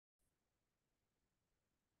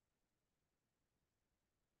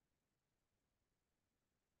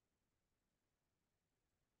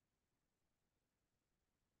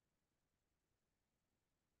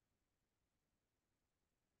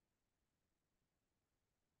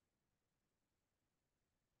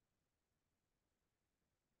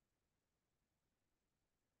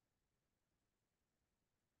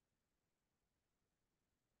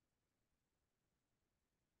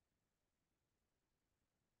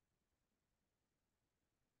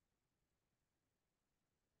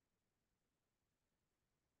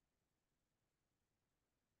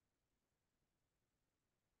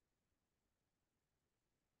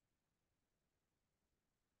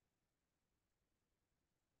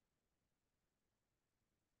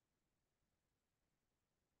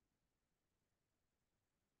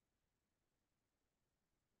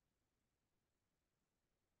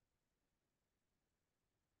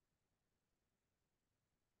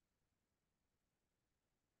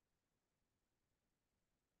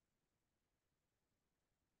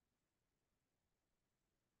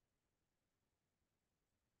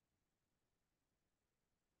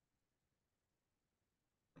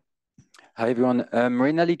Hi everyone.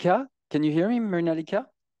 Marinalika, can you hear me, Marinalika?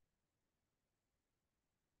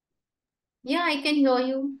 Yeah, I can hear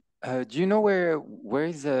you. Do you know where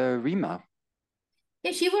is Rima?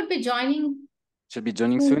 Yeah, she would be joining She'll be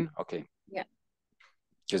joining soon. soon? Okay. Yeah.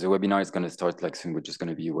 Because the webinar is going to start like soon. We're just going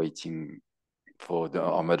to be waiting for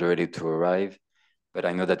our moderator to arrive. But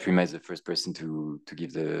I know that Rima is the first person to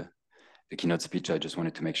give the keynote speech. I just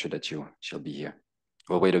wanted to make sure that she'll be here.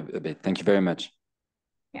 We'll wait a bit. Thank you very much.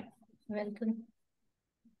 Yeah, welcome.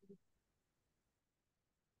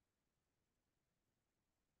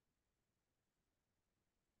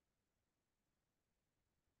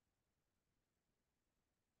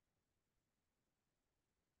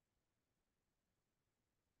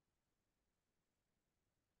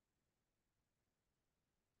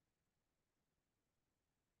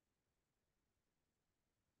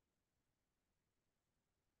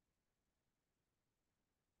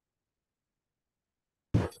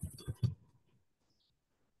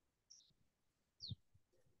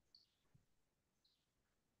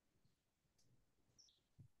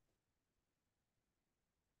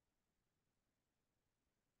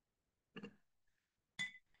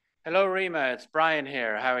 Hello, Rima. It's Brian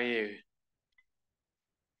here. How are you?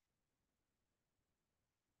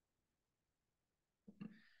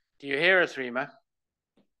 Do you hear us, Rima?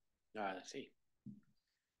 Let's see.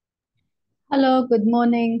 Hello, good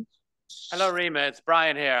morning. Hello, Rima. It's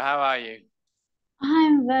Brian here. How are you?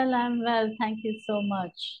 I'm well. Thank you so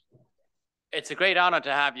much. It's a great honor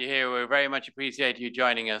to have you here. We very much appreciate you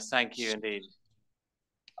joining us. Thank you indeed.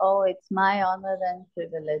 Oh, it's my honor and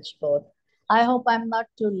privilege both. I hope I'm not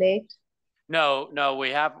too late. No, we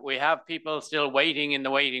have people still waiting in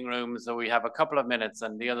the waiting room, so we have a couple of minutes,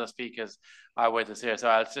 and the other speakers are with us here. So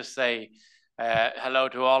I'll just say hello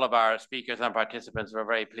to all of our speakers and participants. We're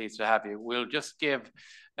very pleased to have you. We'll just give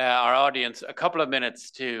our audience a couple of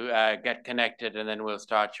minutes to get connected, and then we'll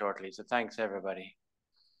start shortly. So thanks, everybody.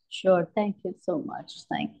 Sure, thank you so much.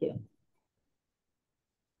 Thank you.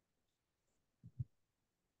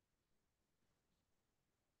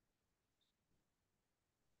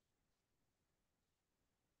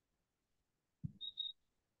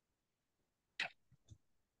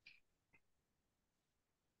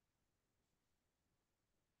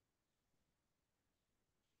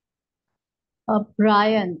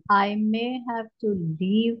 Brian, I may have to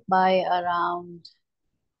leave by around.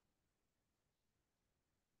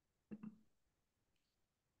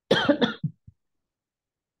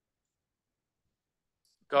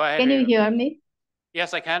 Go ahead. Can you hear me?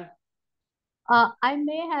 Yes, I can. I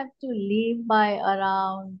may have to leave by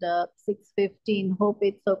around 6:15. Hope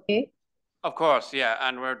it's okay. Of course, yeah,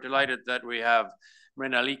 and we're delighted that we have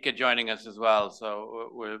Marinalika joining us as well. So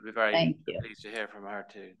we'll be very pleased to hear from her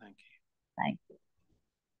too. Thank you. Thank you.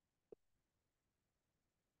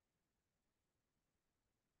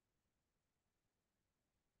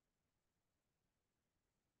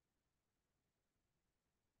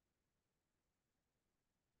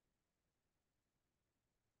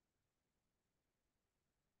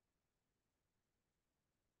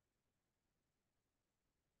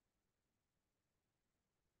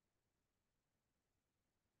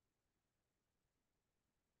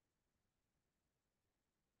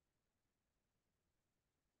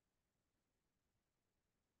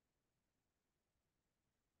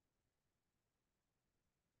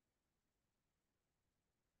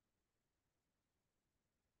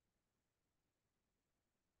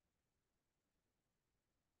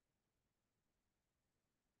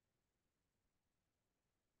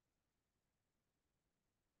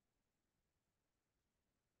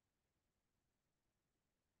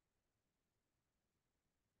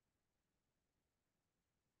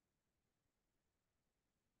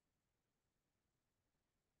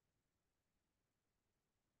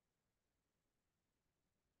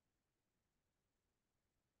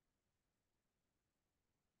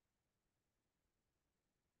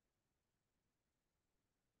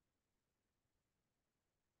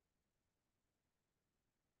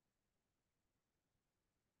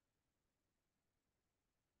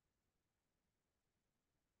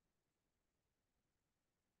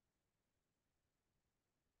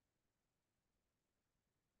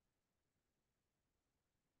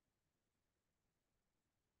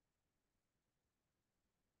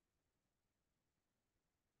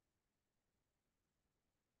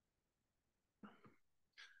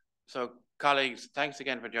 So colleagues, thanks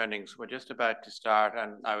again for joining us. We're just about to start,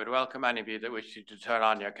 and I would welcome any of you that wish to turn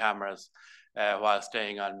on your cameras while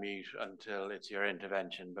staying on mute until it's your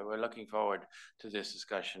intervention. But we're looking forward to this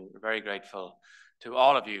discussion. We're very grateful to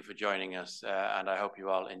all of you for joining us, and I hope you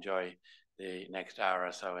all enjoy the next hour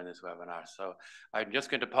or so in this webinar. So I'm just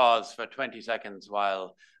going to pause for 20 seconds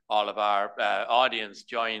while all of our audience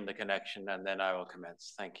join the connection, and then I will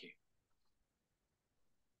commence. Thank you.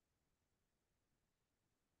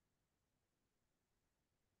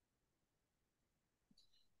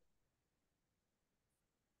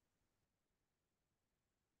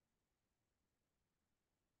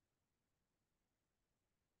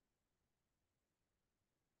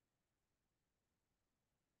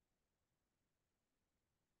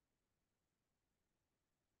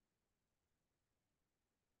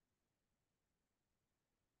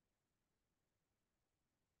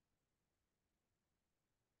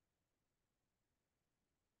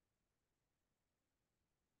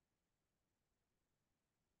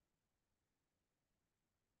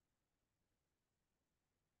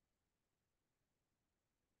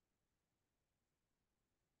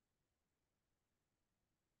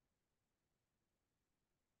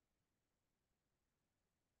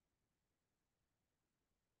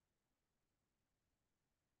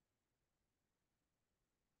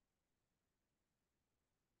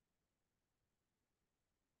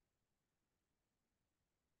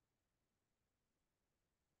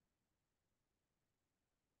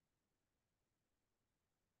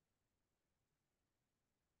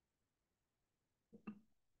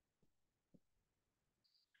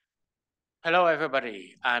 Hello,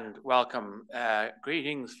 everybody, and welcome.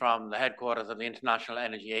 Greetings from the headquarters of the International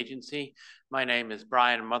Energy Agency. My name is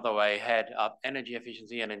Brian Motherway, Head of Energy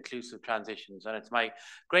Efficiency and Inclusive Transitions, and it's my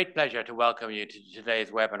great pleasure to welcome you to today's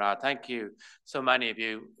webinar. Thank you, so many of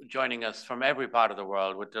you joining us from every part of the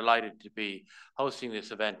world. We're delighted to be hosting this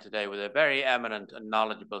event today with a very eminent and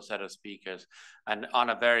knowledgeable set of speakers and on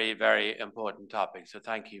a very, very important topic. So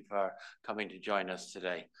thank you for coming to join us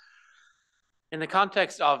today. In the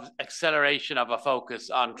context of acceleration of a focus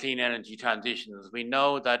on clean energy transitions, we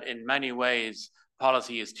know that in many ways,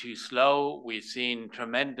 policy is too slow. We've seen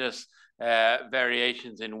tremendous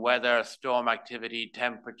variations in weather, storm activity,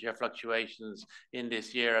 temperature fluctuations in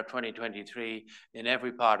this year of 2023 in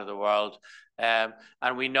every part of the world. And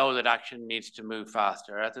we know that action needs to move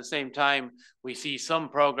faster. At the same time, we see some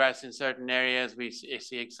progress in certain areas. We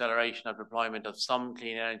see acceleration of deployment of some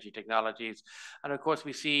clean energy technologies. And of course,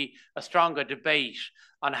 we see a stronger debate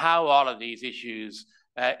on how all of these issues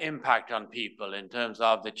impact on people in terms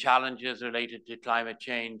of the challenges related to climate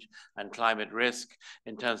change and climate risk,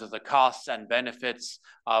 in terms of the costs and benefits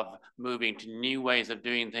of moving to new ways of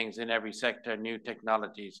doing things in every sector, new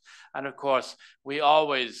technologies. And of course, we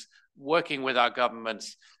always, working with our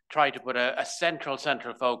governments, try to put a central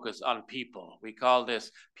focus on people. We call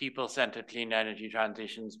this people-centered clean energy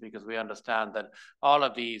transitions because we understand that all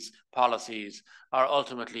of these policies are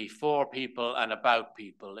ultimately for people and about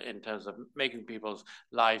people in terms of making people's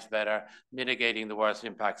lives better, mitigating the worst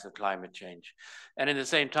impacts of climate change. And in the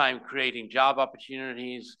same time, creating job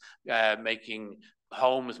opportunities, making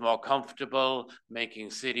homes more comfortable, making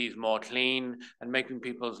cities more clean, and making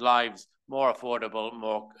people's lives more affordable,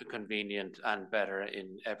 more convenient, and better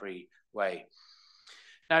in every way.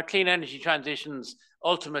 Now, clean energy transitions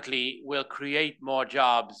ultimately will create more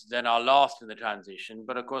jobs than are lost in the transition.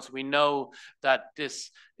 But of course, we know that this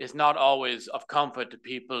is not always of comfort to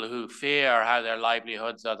people who fear how their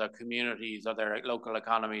livelihoods or their communities or their local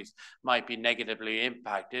economies might be negatively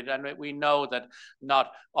impacted. And we know that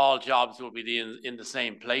not all jobs will be in the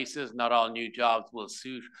same places. Not all new jobs will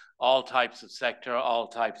suit all types of sector, all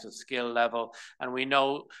types of skill level. And we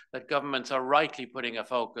know that governments are rightly putting a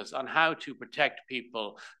focus on how to protect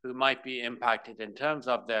people who might be impacted in terms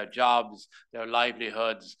of their jobs, their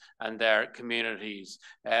livelihoods, and their communities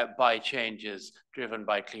by changes driven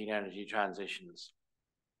by clean energy transitions.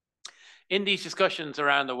 In these discussions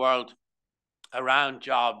around the world, around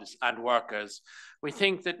jobs and workers, we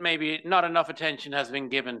think that maybe not enough attention has been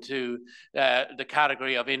given to the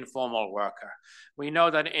category of informal worker. We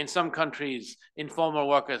know that in some countries, informal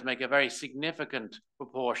workers make a very significant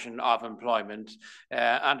proportion of employment.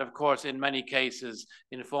 And of course, in many cases,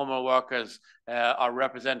 informal workers are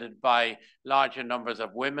represented by larger numbers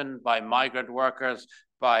of women, by migrant workers,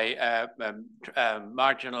 by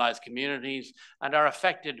marginalized communities, and are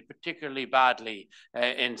affected particularly badly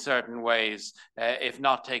in certain ways if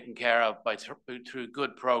not taken care of through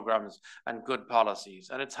good programs and good policies.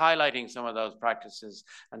 And it's highlighting some of those practices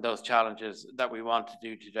and those challenges that we want to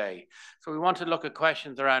do today. So we want to look at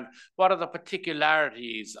questions around what are the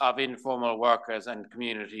particularities of informal workers and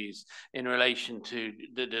communities in relation to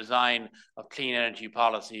the design of clean energy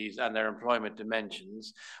policies and their employment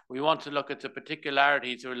dimensions. We want to look at the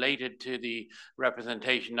particularities related to the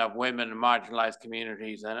representation of women, marginalized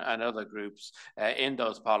communities and other groups in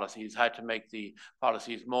those policies, how to make the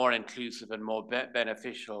policies more inclusive and more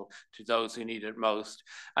beneficial to those who need it most.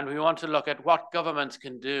 And we want to look at what governments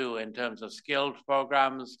can do in terms of skilled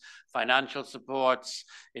programs, financial supports,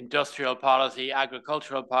 industrial policy,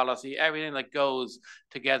 agricultural policy, everything that goes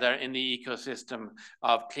together in the ecosystem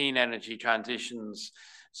of clean energy transitions,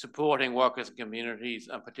 supporting workers and communities,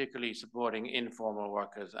 and particularly supporting informal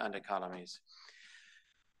workers and economies.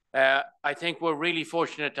 I think we're really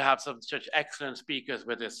fortunate to have such excellent speakers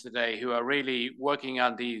with us today who are really working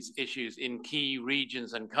on these issues in key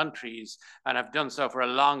regions and countries and have done so for a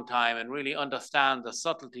long time and really understand the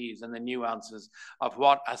subtleties and the nuances of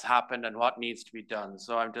what has happened and what needs to be done.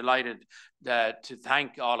 So I'm delighted to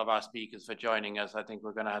thank all of our speakers for joining us. I think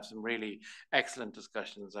we're going to have some really excellent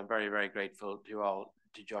discussions. I'm very, very grateful to all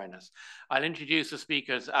to join us. I'll introduce the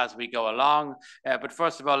speakers as we go along, but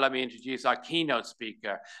first of all, let me introduce our keynote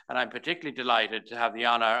speaker, and I'm particularly delighted to have the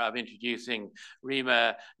honor of introducing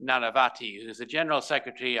Rima Nanavati, who is the General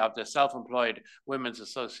Secretary of the Self-Employed Women's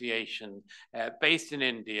Association based in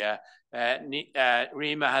India.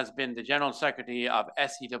 Rima has been the General Secretary of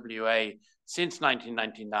SEWA since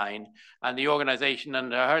 1999, and the organization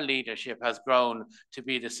under her leadership has grown to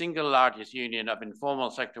be the single largest union of informal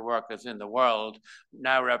sector workers in the world,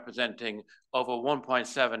 now representing over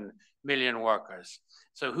 1.7 million workers.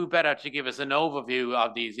 So who better to give us an overview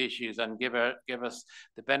of these issues and give us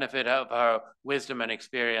the benefit of her wisdom and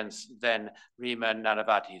experience than Rima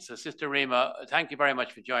Nanavati. So Sister Rima, thank you very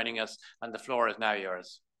much for joining us, and the floor is now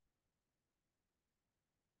yours.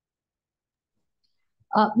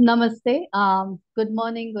 Namaste. Good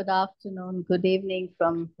morning, good afternoon, good evening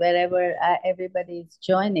from wherever everybody is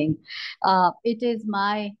joining. It is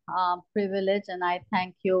my privilege, and I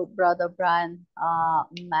thank you, Brother Brian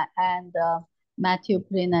and Matthew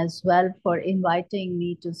Prin as well, for inviting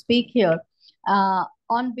me to speak here.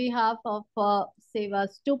 On behalf of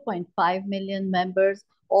SEWA's 2.5 million members,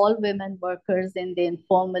 all women workers in the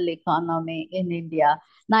informal economy in India,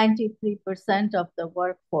 93% of the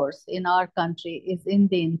workforce in our country is in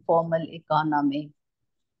the informal economy.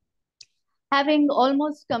 Having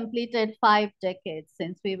almost completed 5 decades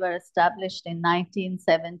since we were established in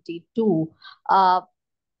 1972,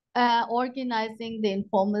 organizing the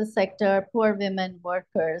informal sector, poor women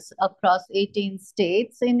workers across 18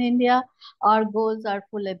 states in India, our goals are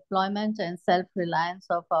full employment and self-reliance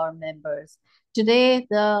of our members. Today,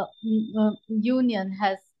 the union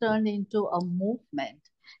has turned into a movement,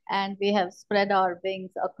 and we have spread our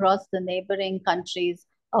wings across the neighboring countries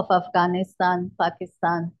of Afghanistan,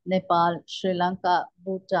 Pakistan, Nepal, Sri Lanka,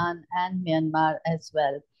 Bhutan, and Myanmar as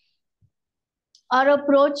well. Our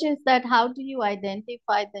approach is that how do you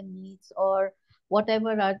identify the needs or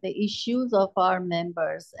whatever are the issues of our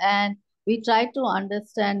members, and we try to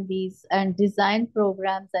understand these and design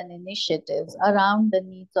programs and initiatives around the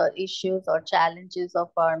needs or issues or challenges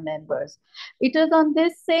of our members. It is on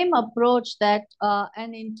this same approach that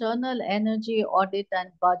an internal energy audit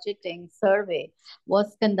and budgeting survey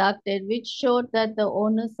was conducted, which showed that the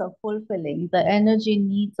onus of fulfilling the energy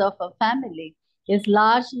needs of a family is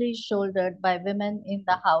largely shouldered by women in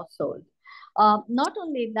the household. Not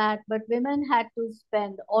only that, but women had to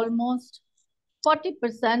spend almost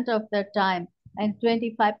 40% of their time and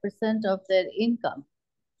 25% of their income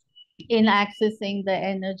in accessing the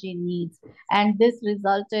energy needs. And this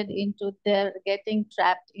resulted into their getting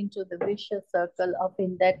trapped into the vicious circle of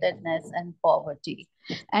indebtedness and poverty.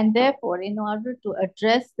 And therefore, in order to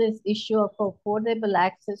address this issue of affordable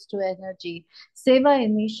access to energy, SEWA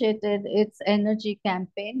initiated its energy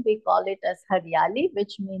campaign. We call it as Haryali,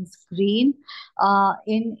 which means green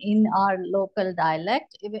in our local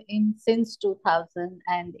dialect since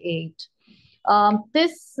 2008.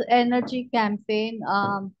 This energy campaign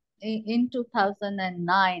in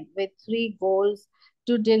 2009 with 3 goals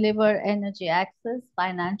to deliver energy access,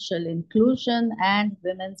 financial inclusion, and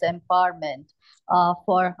women's empowerment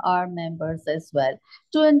for our members as well.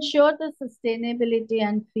 To ensure the sustainability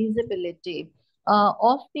and feasibility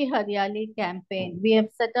of the Haryali campaign, we have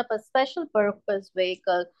set up a special purpose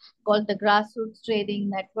vehicle called the Grassroots Trading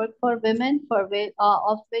Network for Women,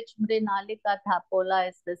 of which Mrinalika Thapola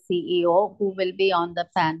is the CEO, who will be on the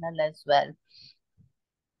panel as well.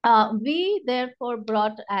 We therefore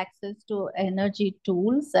brought access to energy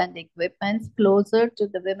tools and equipments closer to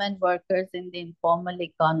the women workers in the informal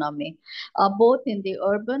economy, both in the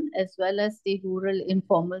urban as well as the rural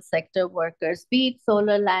informal sector workers, be it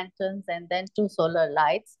solar lanterns and then to solar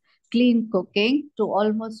lights, clean cooking to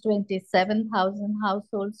almost 27,000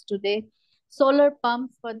 households today. Solar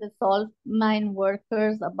pumps for the salt mine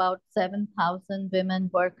workers, about 7,000 women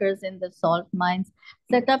workers in the salt mines,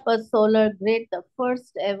 set up a solar grid, the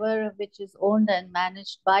first ever, which is owned and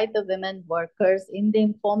managed by the women workers in the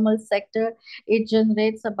informal sector. It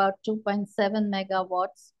generates about 2.7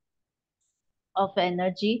 megawatts of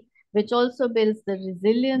energy, which also builds the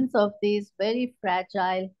resilience of these very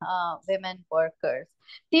fragile women workers.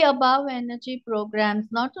 The above energy programs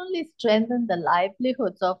not only strengthen the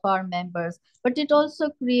livelihoods of our members, but it also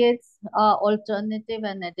creates alternative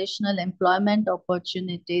and additional employment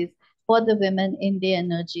opportunities for the women in the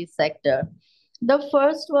energy sector. The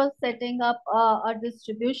first was setting up a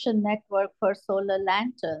distribution network for solar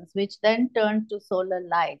lanterns, which then turned to solar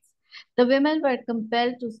lights. The women were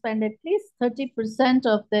compelled to spend at least 30%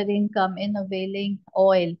 of their income in availing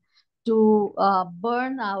oil to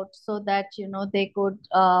burn out so that they could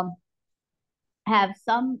have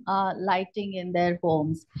some lighting in their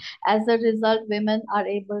homes. As a result, women are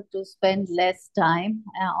able to spend less time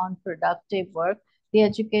on productive work. The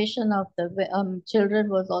education of the children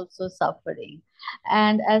was also suffering.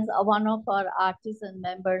 And as one of our artisan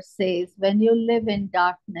members says, when you live in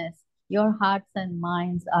darkness, your hearts and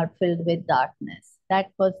minds are filled with darkness. That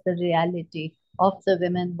was the reality of the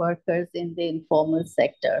women workers in the informal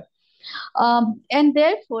sector. And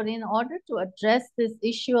therefore, in order to address this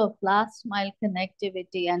issue of last mile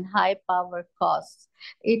connectivity and high power costs,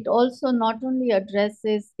 it also not only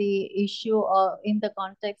addresses the issue in the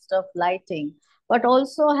context of lighting, but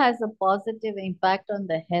also has a positive impact on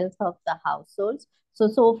the health of the households.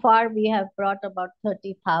 So far, we have brought about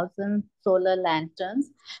 30,000 solar lanterns.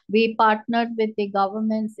 We partnered with the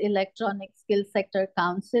government's Electronic Skill Sector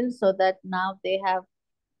Council so that now they have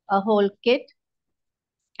a whole kit,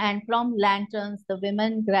 and from lanterns, the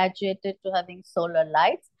women graduated to having solar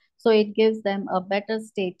lights. So it gives them a better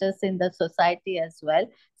status in the society as well.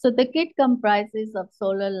 So the kit comprises of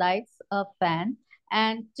solar lights, a fan,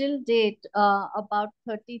 and till date, about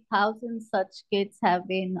 30,000 such kits have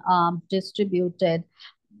been distributed.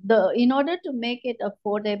 In order to make it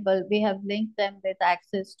affordable, we have linked them with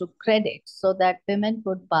access to credit so that women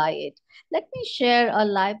could buy it. Let me share a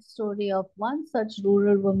life story of one such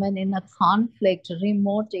rural woman in a conflict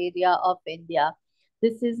remote area of India.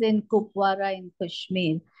 This is in Kupwara in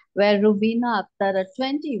Kashmir, where Rubina Akhtar, a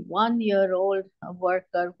 21-year-old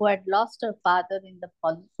worker who had lost her father in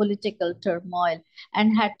the political turmoil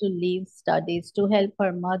and had to leave studies to help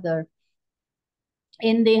her mother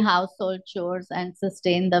in the household chores and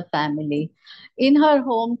sustain the family. In her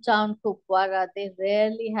hometown, Kupwara, they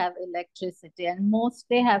rarely have electricity and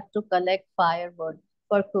mostly have to collect firewood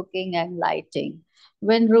for cooking and lighting.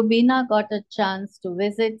 When Rubina got a chance to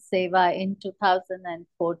visit Seva in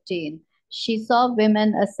 2014, she saw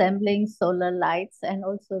women assembling solar lights and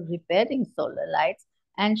also repairing solar lights,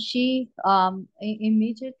 and she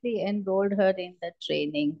immediately enrolled her in the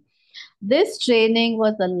training. This training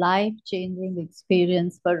was a life-changing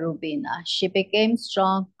experience for Rubina. She became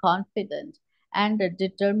strong, confident, and a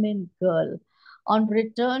determined girl. On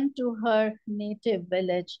return to her native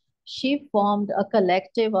village, she formed a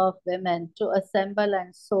collective of women to assemble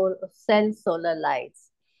and sell solar lights.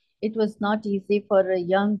 It was not easy for a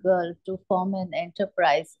young girl to form an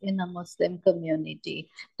enterprise in a Muslim community.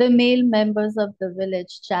 The male members of the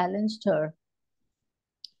village challenged her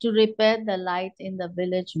to repair the light in the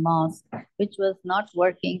village mosque, which was not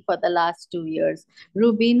working for the last 2 years.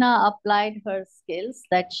 Rubina applied her skills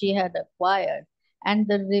that she had acquired, and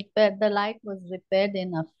the light was repaired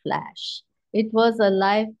in a flash. It was a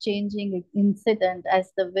life-changing incident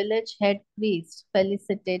as the village head priest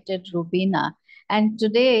felicitated Rubina, and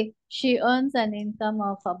today she earns an income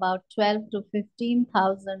of about 12 to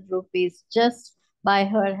 15,000 rupees just by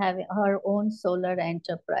her having her own solar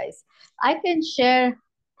enterprise. I can share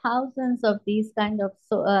thousands of these kind of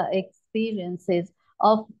experiences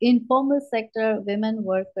of informal sector women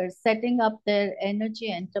workers setting up their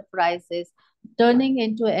energy enterprises, turning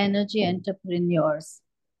into energy entrepreneurs.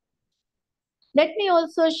 Let me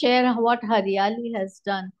also share what Haryali has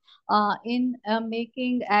done in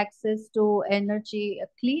making access to energy,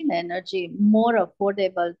 clean energy, more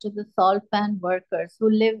affordable to the salt pan workers who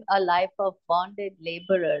live a life of bonded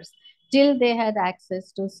laborers till they had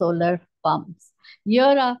access to solar pumps.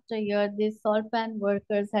 Year after year, these salt pan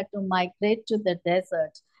workers had to migrate to the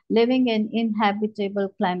desert, living in inhabitable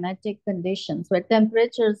climatic conditions where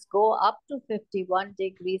temperatures go up to 51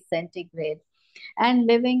 degrees centigrade, and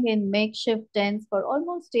living in makeshift tents for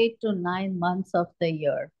almost 8 to 9 months of the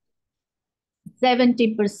year.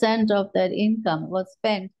 70% of their income was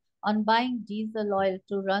spent on buying diesel oil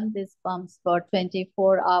to run these pumps for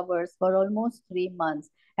 24 hours for almost 3 months.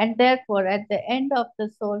 And therefore, at the end of the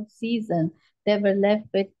sole season, they were left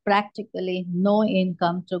with practically no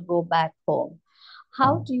income to go back home.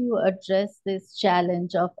 How do you address this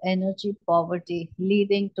challenge of energy poverty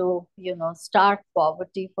leading to, stark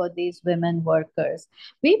poverty for these women workers?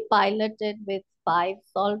 We piloted with 5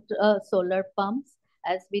 solar pumps,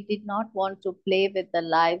 as we did not want to play with the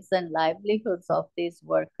lives and livelihoods of these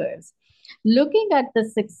workers. Looking at the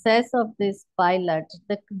success of this pilot,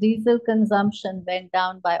 the diesel consumption went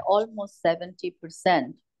down by almost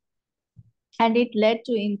 70%, and it led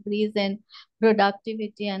to increase in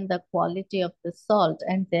productivity and the quality of the salt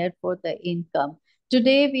and therefore the income.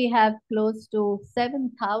 Today we have close to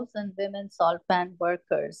 7,000 women salt pan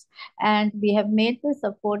workers, and we have made this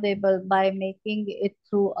affordable by making it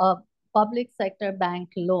through a public sector bank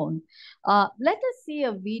loan. Let us see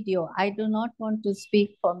a video. I do not want to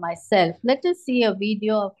speak for myself. Let us see a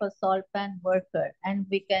video of a salt pan worker, and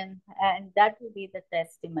that will be the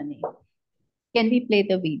testimony. Can we play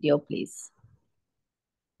the video, please?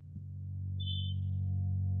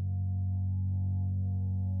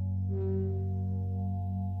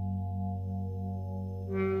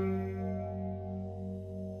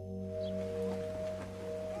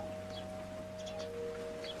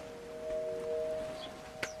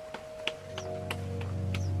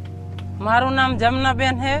 મારું નામ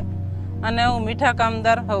જમનાબેન હે અને હું મીઠા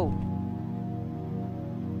કામદાર હોઉં.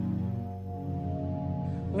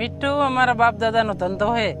 મીઠું અમારા બાપ દાદાનો ધંધો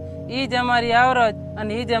હે. ઈ જ અમારી આવરજ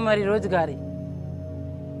અને ઈ જ અમારી રોજગારી.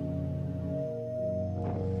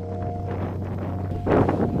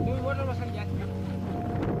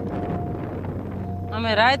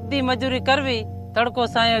 અમે રાત દી મજૂરી કરવી, તડકો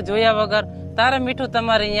સાયો જોયા વગર, તારે મીઠું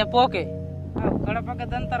તમારે અહીંયા પોકે. કડા પગે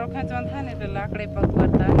દંતારો ખેંચવાનું થાય ને એટલે લાકડી પગ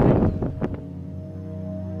ભરતા.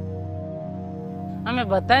 અમે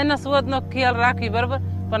બધાયના સુવદનો ખ્યાલ રાખી, બરાબર,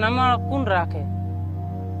 પણ અમારો કોણ રાખે?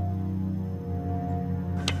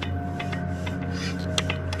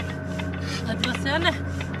 છે ને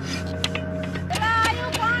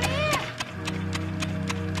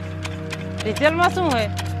ડીઝલમાં શું હોય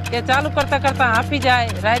કે ચાલુ કરતા કરતા આપી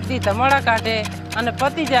જાય, રાત દી ધમાડા કાઢે અને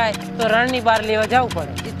પતી જાય તો રણની બહાર લેવા જવું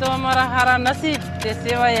પડે. એ તો અમારા હારા નસીબ તે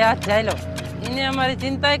સેવાએ હાથ જાયલો. એને અમારી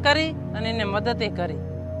ચિંતાય કરી અને એને મદદે કરી.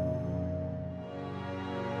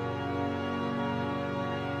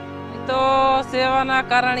 તો સેવાના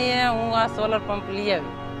કારણે હું આ સોલર પંપ લઈ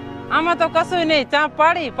આવી. આમાં તો કશું નહીં, ચા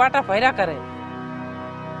પાડી પાટા ભર્યા કરે.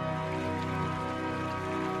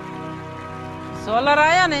 સોલર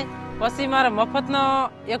આયા ને પછી મારે મફતનો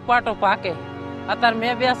એક પાટો પાકે. અત્યારે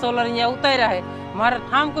મેં 2 સોલર અહીંયા ઉતાર્યા હે. મારે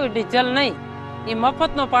ઠામ કોઈ ડીઝલ નહીં, એ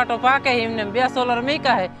મફતનો પાટો પાકે. એમને 2 સોલર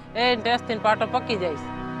મૂક્યા હે, એ ટેસ્ટથી પાટો પકી જાય.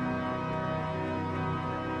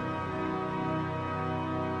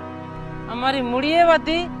 અમારી મૂડીએ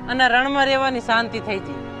વધી અને રણમાં રહેવાની શાંતિ થઈ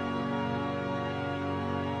ગઈ.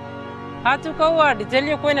 સાચું કહું, આ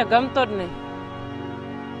ડીઝલિયો કોઈને ગમતો જ નહીં.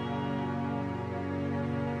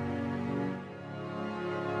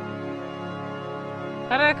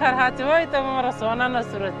 ખરેખર સાચું હોય તો મારો સોનાનો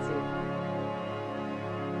સૂરજ છે.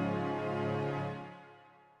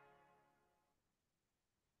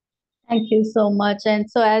 Thank you so much. And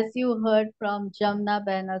so as you heard from Jamna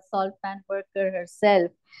Ben, a salt pan worker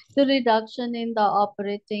herself, the reduction in the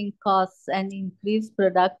operating costs and increased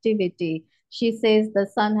productivity, she says the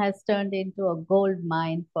sun has turned into a gold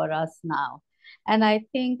mine for us now. And I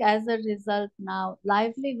think as a result now,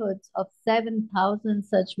 livelihoods of 7,000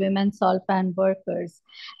 such women salt pan workers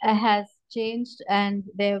has changed, and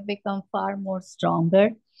they have become far more stronger.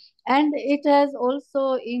 And it has also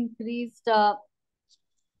increased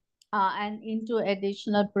and into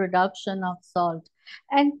additional production of salt.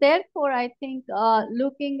 And therefore, I think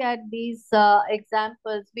looking at these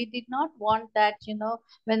examples, we did not want that,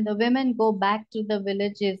 when the women go back to the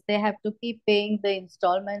villages, they have to keep paying the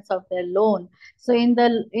installments of their loan. So in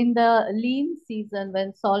the lean season,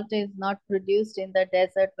 when salt is not produced in the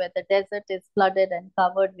desert, where the desert is flooded and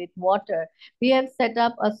covered with water, we have set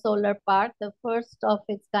up a solar park, the first of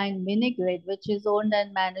its kind mini grid, which is owned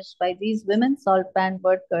and managed by these women salt pan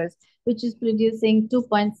workers, which is producing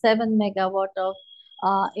 2.7 megawatt of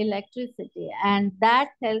electricity, and that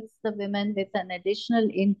helps the women with an additional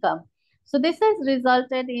income. So this has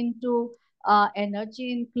resulted into energy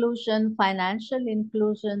inclusion, financial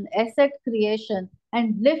inclusion, asset creation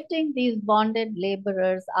and lifting these bonded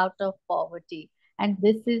laborers out of poverty. And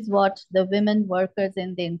this is what the women workers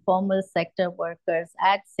in the informal sector workers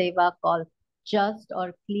at SEVA call just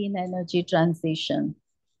or clean energy transition.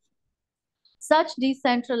 Such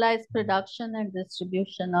decentralized production and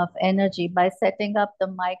distribution of energy by setting up the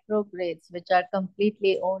microgrids, which are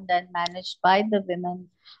completely owned and managed by the women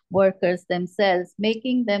workers themselves,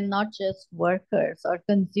 making them not just workers or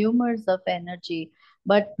consumers of energy,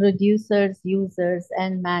 but producers, users,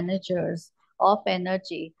 and managers of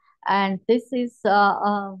energy. And this is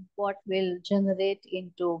what will generate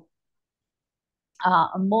into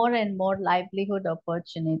more and more livelihood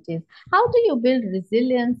opportunities. How do you build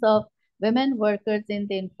resilience of women workers in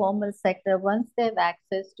the informal sector once they have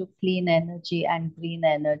access to clean energy and green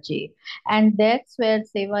energy? And that's where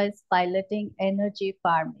SEVA is piloting energy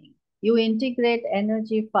farming. You integrate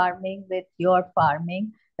energy farming with your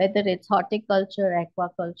farming, whether it's horticulture,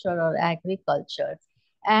 aquaculture, or agriculture.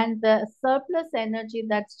 And the surplus energy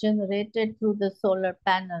that's generated through the solar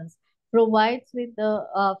panels provides with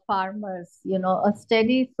the farmers, a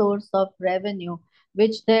steady source of revenue,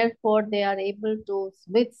 which therefore they are able to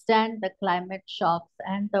withstand the climate shocks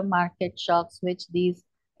and the market shocks which these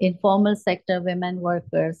informal sector women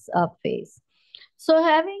workers face. So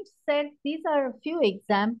having said these are a few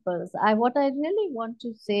examples, what I really want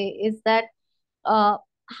to say is that uh,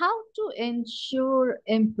 how to ensure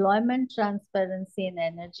employment transparency in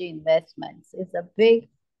energy investments is a big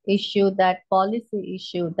issue, that policy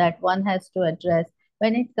issue that one has to address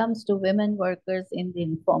when it comes to women workers in the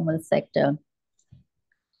informal sector.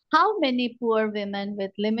 How many poor women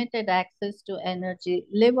with limited access to energy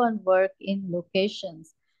live and work in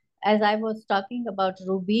locations, as I was talking about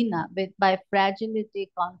Rubina, by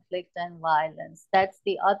fragility, conflict, and violence? That's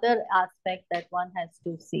the other aspect that one has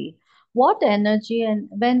to see. What energy and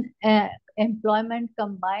when employment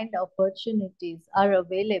combined opportunities are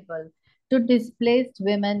available to displaced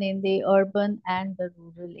women in the urban and the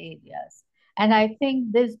rural areas? And I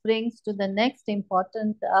think this brings to the next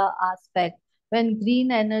important aspect when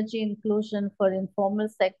green energy inclusion for informal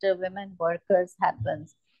sector women workers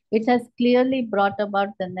happens. It has clearly brought about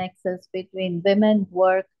the nexus between women,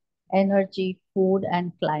 work, energy, food,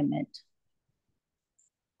 and climate.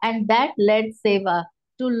 And that led SEVA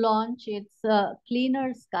to launch its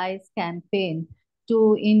Cleaner Skies campaign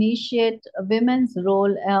to initiate women's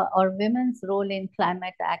role in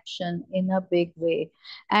climate action in a big way.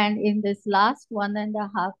 And in this last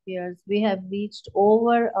 1.5 years, we have reached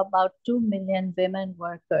over about 2 million women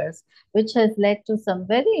workers, which has led to some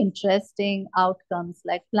very interesting outcomes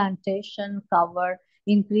like plantation cover,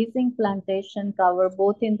 increasing plantation cover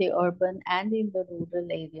both in the urban and in the rural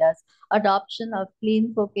areas, adoption of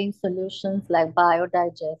clean cooking solutions like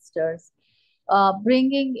biodigesters,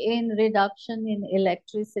 bringing in reduction in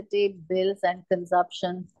electricity bills and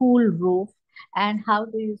consumption, cool roof, and how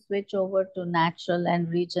do you switch over to natural and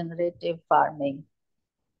regenerative farming.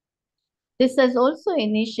 This has also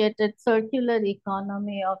initiated circular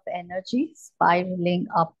economy of energy spiraling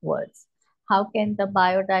upwards. How can the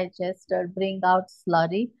biodigester bring out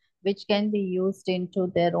slurry, which can be used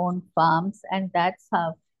into their own farms? And that's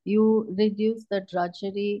how you reduce the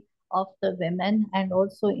drudgery of the women and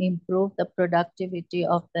also improve the productivity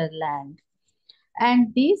of their land.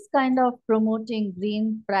 And these kind of promoting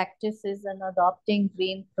green practices and adopting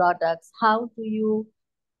green products, how do you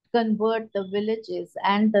convert the villages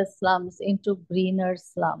and the slums into greener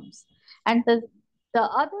slums? And the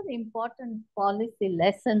other important policy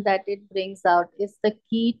lesson that it brings out is the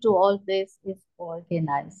key to all this is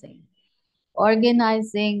organizing.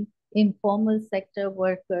 Organizing informal sector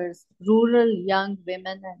workers, rural young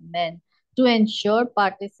women and men to ensure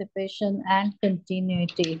participation and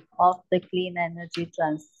continuity of the clean energy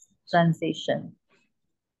transition.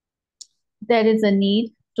 There is a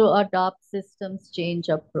need to adopt systems change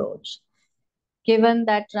approach. Given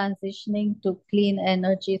that transitioning to clean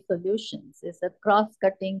energy solutions is a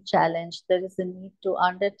cross-cutting challenge, there is a need to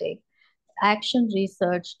undertake action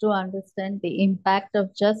research to understand the impact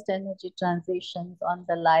of just energy transitions on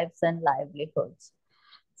the lives and livelihoods.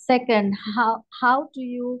 Second, how do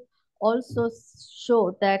you also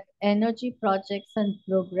show that energy projects and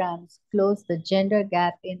programs close the gender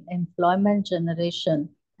gap in employment generation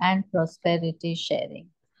and prosperity sharing?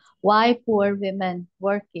 Why poor women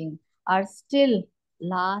working are still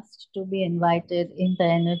last to be invited in the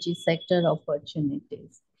energy sector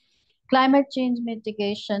opportunities? Climate change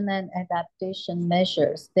mitigation and adaptation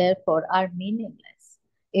measures, therefore, are meaningless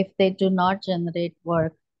if they do not generate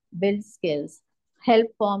work, build skills, help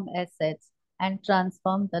form assets, and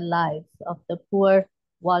transform the lives of the poor,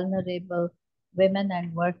 vulnerable women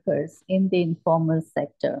and workers in the informal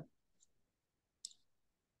sector.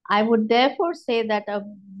 I would therefore say that a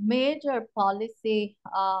major policy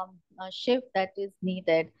shift that is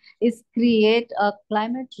needed is create a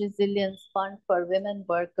climate resilience fund for women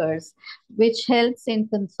workers, which helps in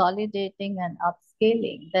consolidating and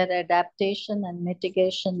upscaling their adaptation and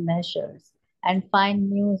mitigation measures and find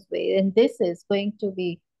new ways. And this is going to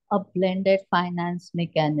be a blended finance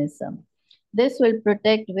mechanism. This will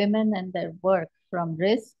protect women and their work from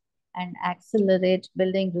risk and accelerate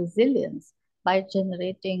building resilience by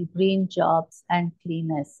generating green jobs and clean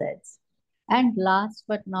assets. And last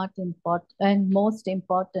but not important, and most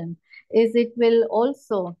important, is it will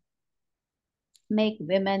also make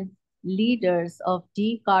women leaders of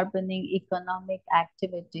decarbonizing economic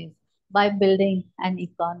activities by building an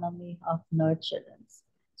economy of nurturance.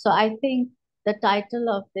 So I think the title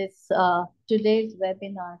of this today's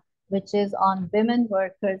webinar, which is on women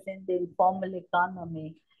workers in the informal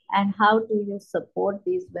economy and how do you support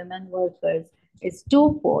these women workers, is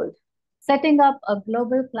twofold. Setting up a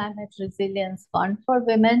global climate resilience fund for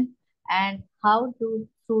women, and how do,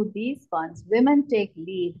 through these funds, women take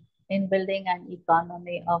lead in building an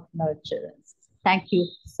economy of nurturance. Thank you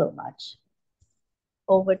so much.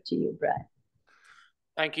 Over to you, Brad.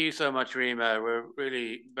 Thank you so much, Rima. We're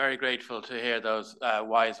really very grateful to hear those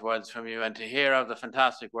wise words from you and to hear of the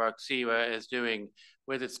fantastic work SIWA is doing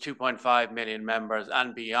with its 2.5 million members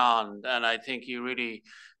and beyond. And I think you really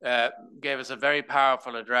gave us a very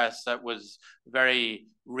powerful address that was very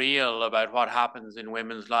real about what happens in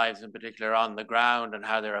women's lives, in particular on the ground, and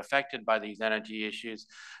how they're affected by these energy issues,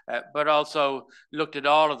 but also looked at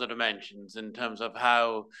all of the dimensions in terms of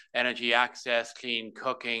how energy access, clean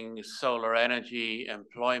cooking, solar energy,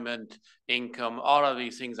 employment, income, all of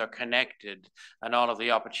these things are connected, and all of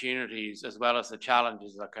the opportunities as well as the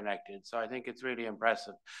challenges are connected. So I think it's really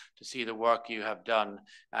impressive to see the work you have done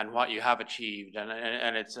and what you have achieved,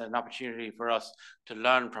 and it's an opportunity for us to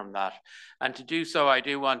learn from that. And to do so, I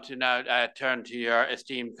do want to now turn to your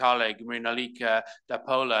esteemed colleague, Mrinalika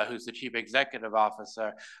Dapola, who's the Chief Executive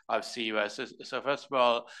Officer of SIWA. So first of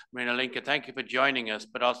all, Mrinalika, thank you for joining us,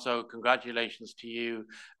 but also congratulations to you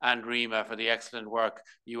and Rima for the excellent work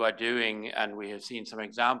you are doing, and we have seen some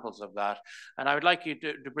examples of that. And I would like you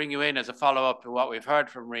to bring you in as a follow-up to what we've heard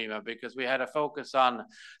from Rima, because we had a focus on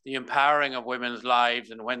the empowering of women's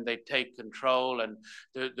lives and when they take control, and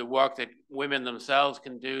the work that women themselves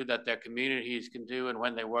can do, that their communities can do, and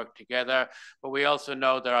when they work together. But we also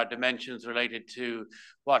know there are dimensions related to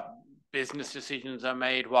what business decisions are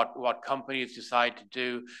made, what companies decide to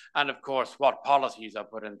do, and of course, what policies are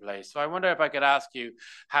put in place. So I wonder if I could ask you,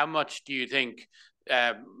 how much do you think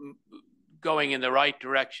going in the right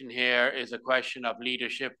direction here is a question of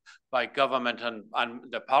leadership by government and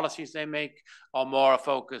the policies they make, or more a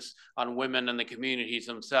focus on women and the communities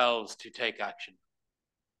themselves to take action?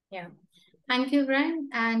 Yeah. Thank you, Brian,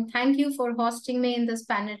 and thank you for hosting me in this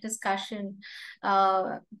panel discussion.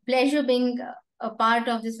 Pleasure being a part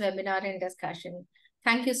of this webinar and discussion.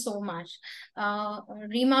 Thank you so much.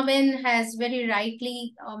 Rima Ben has very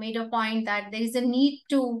rightly made a point that there is a need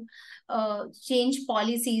to change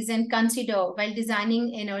policies and consider while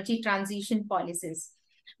designing energy transition policies.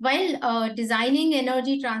 While designing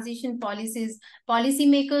energy transition policies,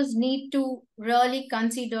 policymakers need to really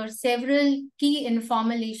consider several key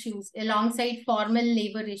informal issues alongside formal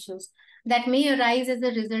labor issues that may arise as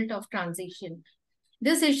a result of transition.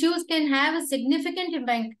 These issues can have a significant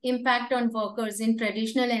impact on workers in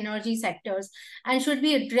traditional energy sectors and should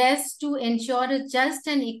be addressed to ensure a just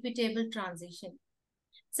and equitable transition.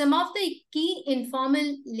 Some of the key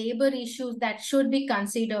informal labor issues that should be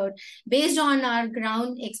considered based on our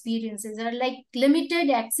ground experiences are like limited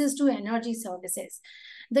access to energy services.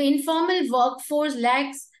 The informal workforce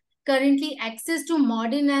lacks currently access to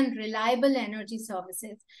modern and reliable energy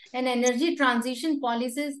services, and energy transition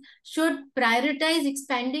policies should prioritize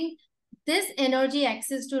expanding this energy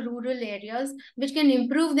access to rural areas, which can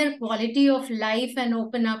improve their quality of life and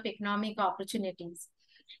open up economic opportunities.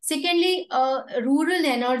 Secondly, rural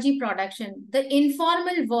energy production. The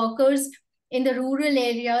informal workers in the rural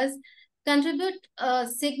areas contribute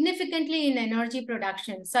significantly in energy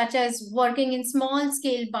production, such as working in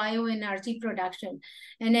small-scale bioenergy production.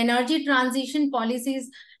 And energy transition policies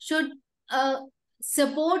should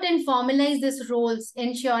support and formalize these roles,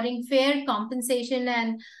 ensuring fair compensation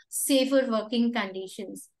and safer working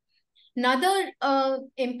conditions. Another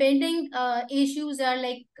impending issues are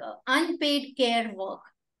like unpaid care work.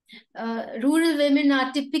 Rural women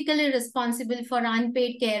are typically responsible for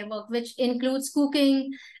unpaid care work, which includes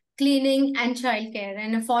cooking, cleaning, and childcare.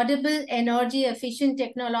 And affordable, energy-efficient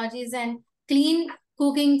technologies and clean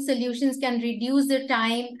cooking solutions can reduce the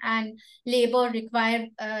time and labor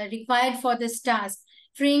required for this task,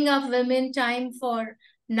 freeing up women time for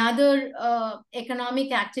another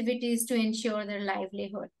economic activities to ensure their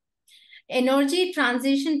livelihood. Energy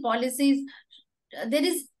transition policies,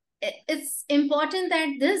 it's important that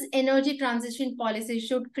this energy transition policy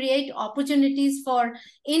should create opportunities for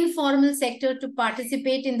informal sector to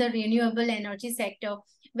participate in the renewable energy sector,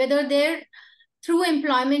 whether they're through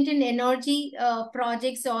employment in energy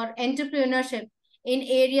projects or entrepreneurship in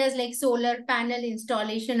areas like solar panel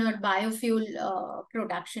installation or biofuel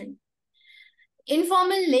production.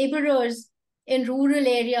 Informal laborers in rural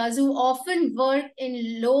areas who often work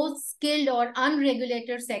in low-skilled or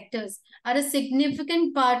unregulated sectors are a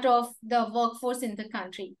significant part of the workforce in the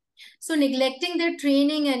country. So neglecting their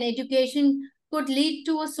training and education could lead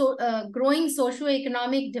to a growing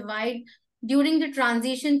socio-economic divide during the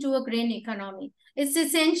transition to a green economy. It's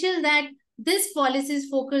essential that these policies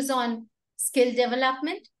focus on skill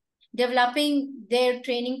development, developing their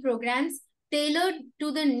training programs tailored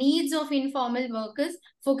to the needs of informal workers,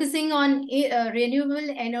 focusing on renewable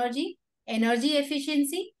energy, energy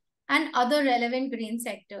efficiency, and other relevant green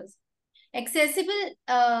sectors. Accessible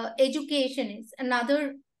education is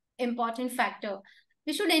another important factor.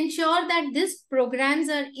 We should ensure that these programs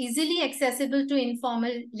are easily accessible to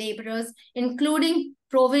informal laborers, including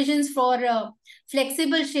provisions for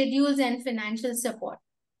flexible schedules and financial support.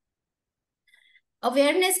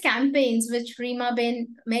 Awareness campaigns, which Rima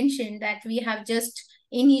Ben mentioned, that we have just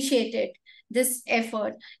initiated this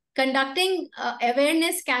effort. Conducting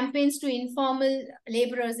awareness campaigns to informal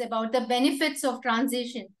laborers about the benefits of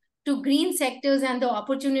transition to green sectors and the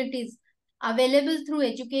opportunities available through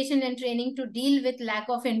education and training to deal with lack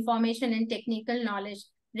of information and technical knowledge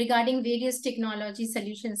regarding various technology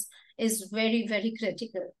solutions is very, very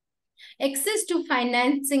critical. Access to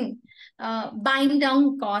financing, buying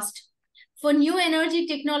down cost. For new energy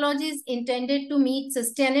technologies intended to meet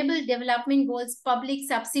sustainable development goals, public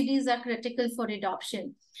subsidies are critical for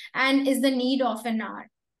adoption and is the need of an hour.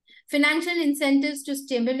 Financial incentives to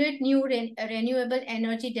stimulate new renewable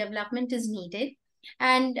energy development is needed,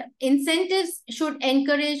 and incentives should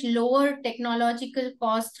encourage lower technological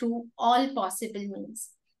costs through all possible means.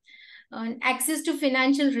 Access to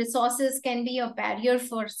financial resources can be a barrier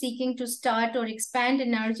for seeking to start or expand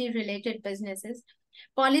energy-related businesses.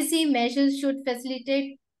 Policy measures should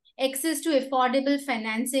facilitate access to affordable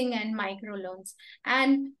financing and microloans.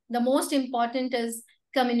 And the most important is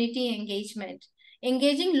community engagement.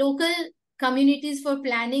 Engaging local communities for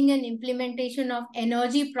planning and implementation of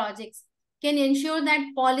energy projects can ensure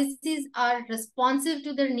that policies are responsive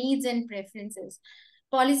to their needs and preferences.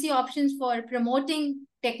 Policy options for promoting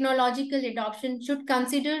technological adoption should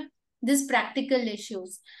consider these practical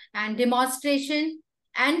issues, and demonstration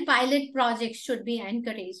and pilot projects should be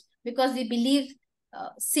encouraged, because we believe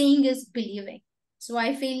seeing is believing. So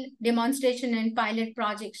I feel demonstration and pilot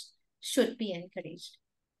projects should be encouraged.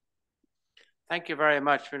 Thank you very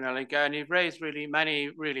much, Vinalika. And you've raised really many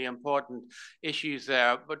really important issues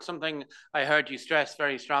there. But something I heard you stress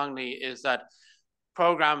very strongly is that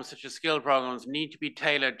programs such as skill programs need to be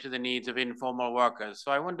tailored to the needs of informal workers.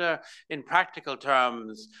 So I wonder, in practical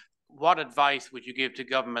terms, what advice would you give to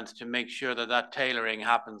governments to make sure that that tailoring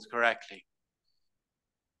happens correctly?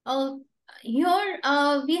 Here,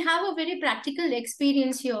 we have a very practical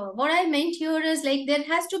experience here. What I meant here is like there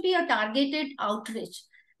has to be a targeted outreach.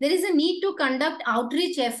 There is a need to conduct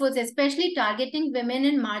outreach efforts, especially targeting women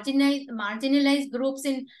and marginalized groups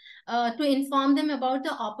to inform them about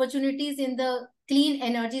the opportunities in the clean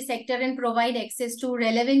energy sector and provide access to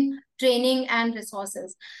relevant training and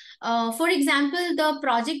resources. For example, the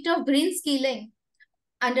project of green skilling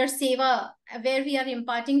under SEVA, where we are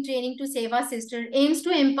imparting training to SEVA Sister, aims to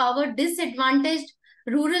empower disadvantaged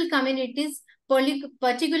rural communities,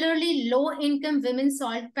 particularly low-income women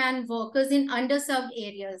salt pan workers in underserved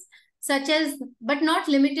areas, such as, but not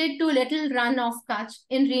limited to, Little Run of Kutch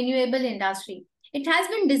in renewable industry. It has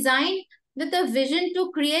been designed with a vision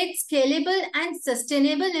to create scalable and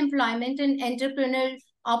sustainable employment and entrepreneurial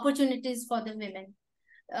opportunities for the women.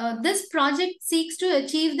 This project seeks to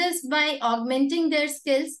achieve this by augmenting their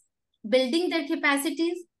skills, building their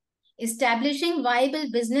capacities, establishing viable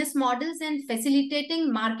business models, and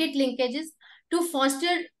facilitating market linkages to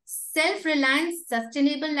foster self-reliance,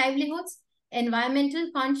 sustainable livelihoods, environmental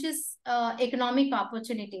conscious economic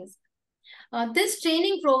opportunities. This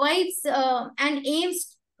training provides and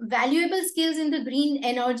aims valuable skills in the green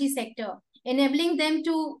energy sector, enabling them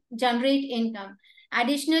to generate income.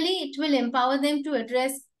 Additionally, it will empower them to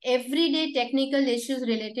address everyday technical issues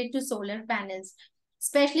related to solar panels,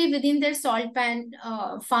 especially within their salt pan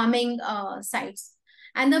farming sites.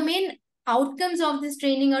 And the main outcomes of this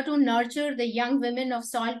training are to nurture the young women of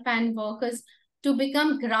salt pan workers to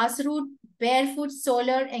become grassroots barefoot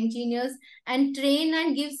solar engineers and train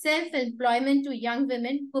and give self-employment to young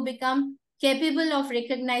women who become capable of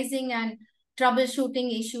recognizing and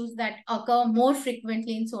troubleshooting issues that occur more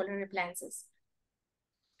frequently in solar appliances.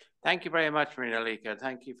 Thank you very much, Marina Lika.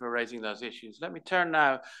 Thank you for raising those issues. Let me turn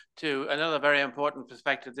now to another very important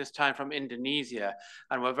perspective, this time from Indonesia.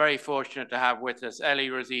 And we're very fortunate to have with us Eli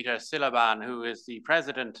Rosita Silaban, who is the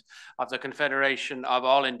president of the Confederation of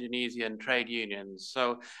All Indonesian Trade Unions.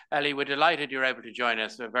 So, Eli, we're delighted you're able to join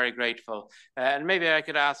us. We're very grateful. And maybe I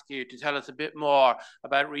could ask you to tell us a bit more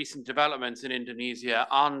about recent developments in Indonesia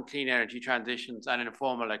on clean energy transitions and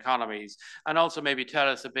informal economies. And also maybe tell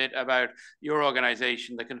us a bit about your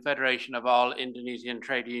organization, the Confederation of All Indonesian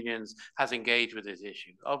Trade Unions, has engaged with this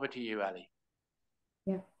issue. Over to you, Ali.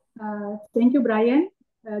 Yeah. Thank you, Brian.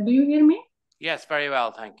 Do you hear me? Yes, very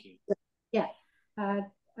well, thank you. Yeah.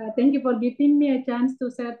 Thank you for giving me a chance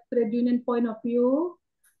to set trade union point of view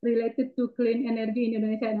related to clean energy in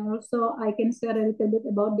Indonesia, and also I can share a little bit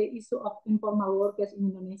about the issue of informal workers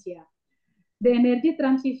in Indonesia. The energy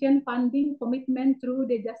transition funding commitment through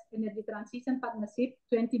the Just Energy Transition Partnership,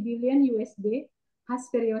 20 billion USD, has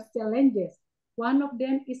various challenges. One of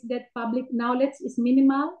them is that public knowledge is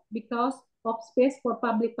minimal because of space for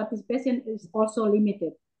public participation is also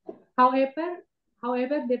limited. However,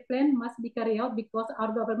 the plan must be carried out because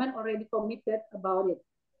our government already committed about it.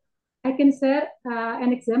 I can share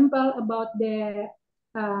an example about the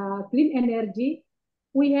clean energy.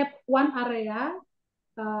 We have one area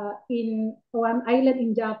in one island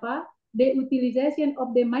in Java. The utilization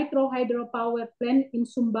of the micro hydropower plant in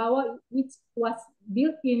Sumbawa, which was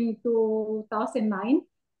built in 2009,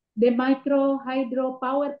 the micro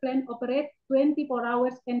hydropower plant operates 24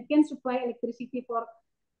 hours and can supply electricity for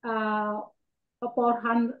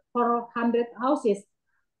 400 houses,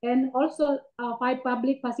 and also 5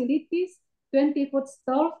 public facilities, 20 food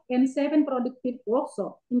stalls, and 7 productive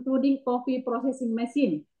workshops, including coffee processing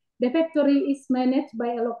machine. The factory is managed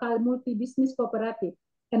by a local multi-business cooperative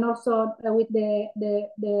and also with the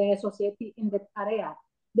society in that area.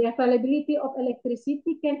 The availability of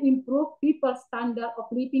electricity can improve people's standard of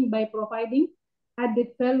living by providing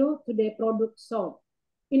added value to the product sold.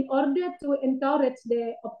 In order to encourage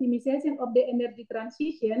the optimization of the energy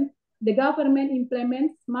transition, the government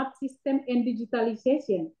implements smart system and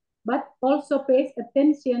digitalization, but also pays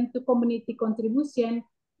attention to community contribution.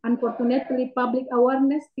 Unfortunately, public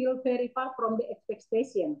awareness still very far from the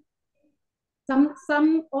expectation. Some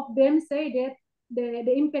of them say that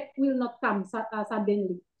the impact will not come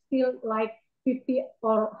suddenly, still like 50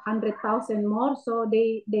 or 100,000 more, so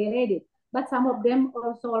they read it. But some of them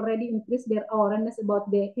also already increased their awareness about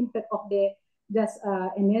the impact of the just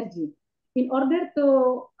energy. In order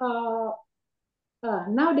to,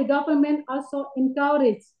 now the government also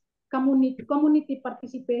encourage community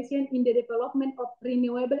participation in the development of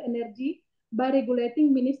renewable energy by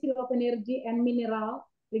regulating Ministry of Energy and Mineral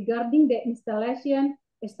regarding the installation,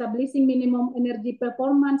 establishing minimum energy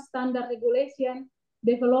performance standard regulation,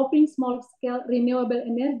 developing small-scale renewable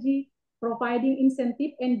energy, providing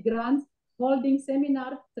incentive and grants, holding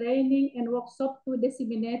seminar, training, and workshop to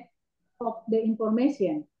disseminate of the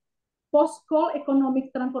information. Post-coal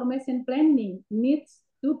economic transformation planning needs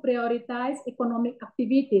to prioritize economic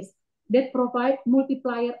activities that provide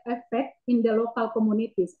multiplier effect in the local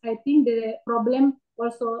communities. I think the problem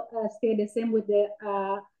also stay the same with the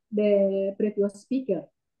previous speaker.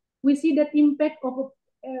 We see that impact of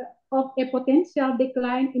a potential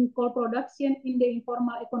decline in coal production in the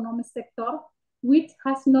informal economic sector, which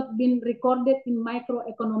has not been recorded in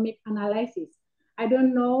microeconomic analysis. I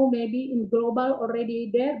don't know, maybe in global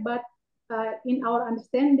already there, but in our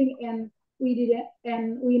understanding, and we didn't,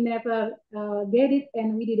 and we never get it,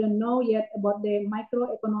 and we didn't know yet about the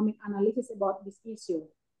microeconomic analysis about this issue.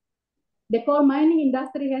 The coal mining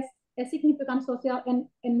industry has a significant social and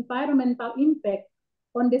environmental impact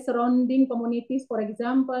on the surrounding communities, for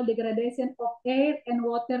example, degradation of air and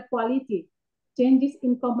water quality, changes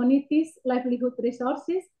in communities' livelihood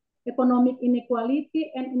resources, economic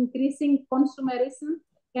inequality, and increasing consumerism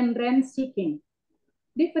and rent seeking.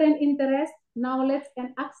 Different interests, knowledge,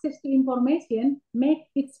 and access to information make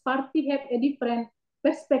each party have a different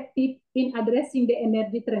perspective in addressing the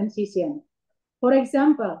energy transition. For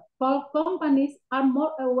example, coal companies are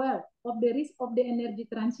more aware of the risk of the energy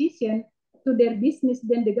transition to their business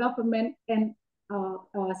than the government and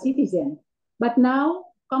citizens. But now,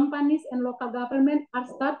 companies and local government are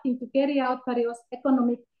starting to carry out various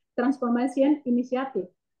economic transformation initiatives.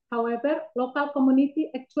 However, local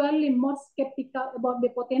community actually more skeptical about the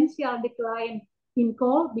potential decline in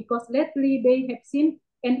coal because lately they have seen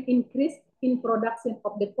an increase in production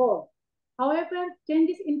of the coal. However,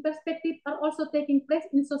 changes in perspective are also taking place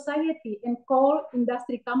in society and coal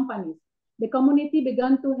industry companies. The community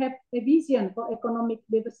began to have a vision for economic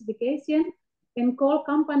diversification, and coal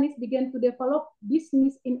companies began to develop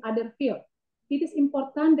business in other fields. It is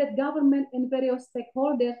important that government and various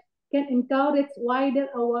stakeholders can encourage wider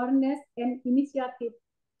awareness and initiative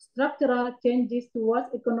structural changes towards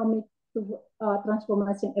economic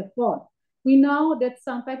transformation effort. We know that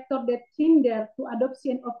some factors that hinder to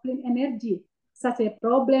adoption of clean energy, such as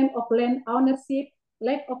problem of land ownership,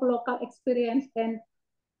 lack of local experience, and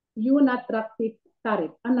unattractive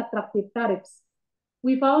tariffs.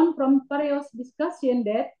 We found from various discussions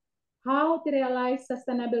that how to realize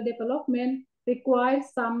sustainable development requires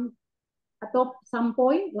some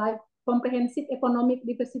point like comprehensive economic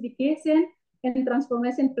diversification and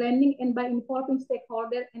transformation planning, and by involving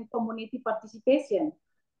stakeholders and community participation.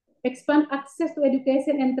 Expand access to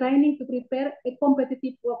education and training to prepare a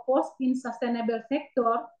competitive workforce in sustainable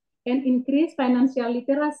sector, and increase financial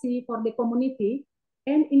literacy for the community,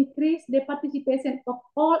 and increase the participation of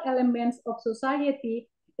all elements of society,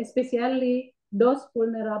 especially those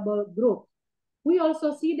vulnerable groups. We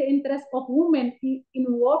also see the interest of women in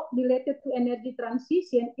work related to energy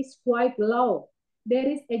transition is quite low. There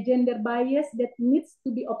is a gender bias that needs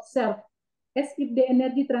to be observed, as if the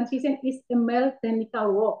energy transition is a male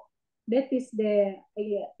technical work. That is the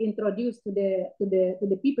introduced to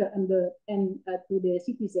the people and to the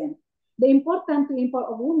citizen. The importance to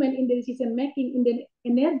involve women in the decision making in the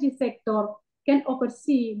energy sector can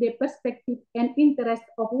oversee the perspective and interest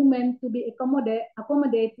of women to be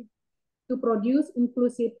accommodated to produce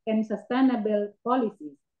inclusive and sustainable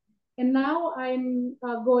policies. And now I'm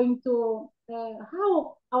going to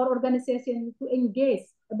how our organization to engage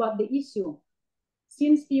about the issue.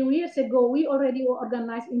 Since few years ago, we already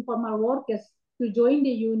organized informal workers to join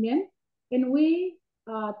the union, and we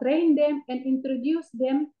train them and introduce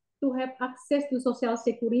them to have access to social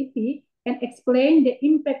security and explain the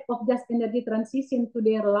impact of just energy transition to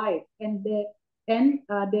their life and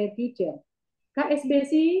their future.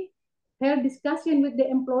 KSBC held discussion with the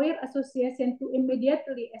employer association to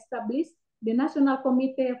immediately establish the National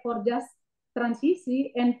Committee for Just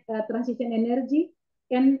Transition and Transition Energy,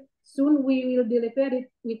 and soon we will deliver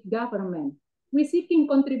it with government. We're seeking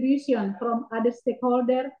contribution from other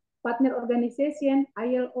stakeholders, partner organization,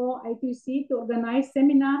 ILO, I2C to organize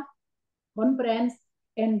seminar, conference,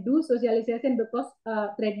 and do socialization, because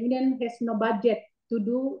trade union has no budget to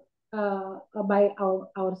do by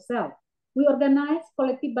ourselves. We organize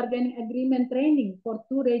collective bargaining agreement training for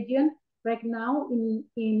 2 regions right now in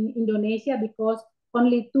Indonesia, because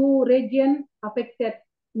only 2 regions affected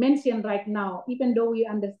mentioned right now, even though we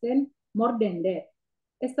understand more than that.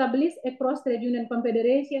 Establish a cross-trade union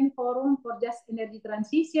confederation forum for just energy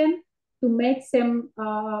transition to make some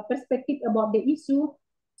perspective about the issue,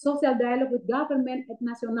 social dialogue with government at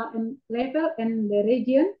national level and the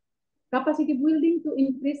region, capacity building to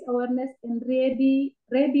increase awareness, and ready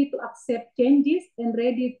to accept changes and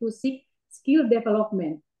ready to seek skill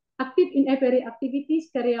development. Active in every activities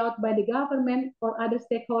carried out by the government or other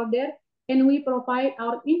stakeholders, and we provide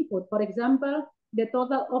our input. For example, the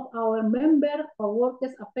total of our members or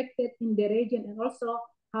workers affected in the region, and also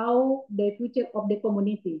how the future of the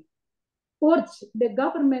community. Urge the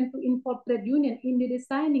government to involve trade union in the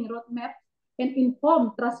designing roadmap and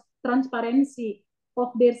inform transparency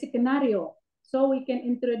of their scenario, so we can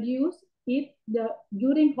introduce it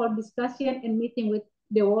during whole discussion and meeting with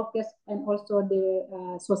the workers and also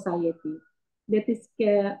the society. That is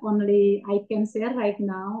only I can share right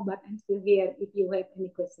now, but I'm still here if you have any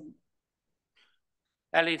questions.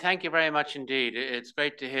 Ellie, thank you very much indeed. It's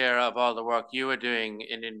great to hear of all the work you are doing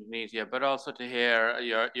in Indonesia, but also to hear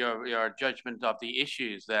your judgment of the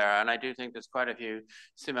issues there. And I do think there's quite a few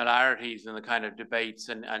similarities in the kind of debates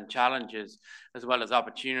and challenges, as well as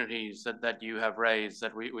opportunities that you have raised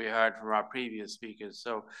that we heard from our previous speakers.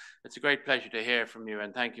 So it's a great pleasure to hear from you,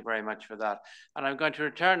 and thank you very much for that. And I'm going to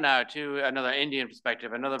return now to another Indian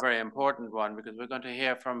perspective, another very important one, because we're going to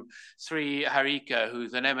hear from Sri Harika,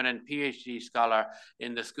 who's an eminent PhD scholar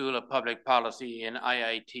in the School of Public Policy in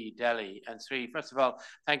IIT Delhi. And Sri, first of all,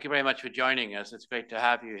 thank you very much for joining us. It's great to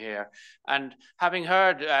have you here. And having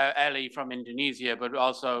heard Ellie from Indonesia, but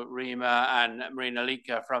also Rima and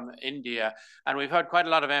Marinalika from India, and we've heard quite a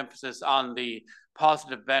lot of emphasis on the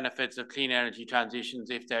positive benefits of clean energy transitions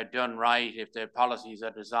if they're done right, if the policies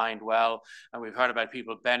are designed well. And we've heard about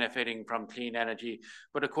people benefiting from clean energy.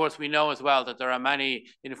 But of course, we know as well that there are many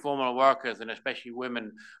informal workers, and especially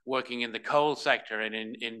women, working in the coal sector in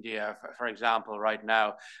India, for example, right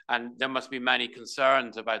now. And there must be many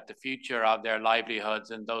concerns about the future of their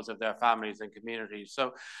livelihoods and those of their families and communities.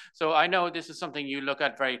 So I know this is something you look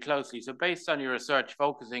at very closely. So based on your research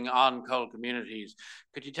focusing on coal communities,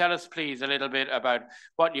 could you tell us, please, a little bit about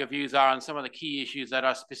what your views are on some of the key issues that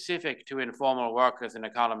are specific to informal workers and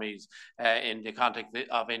economies in the context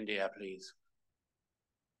of India, please?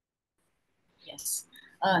 Yes.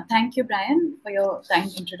 Thank you, Brian, for your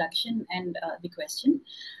kind introduction and the question.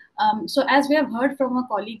 So as we have heard from our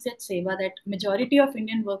colleagues at SEWA that majority of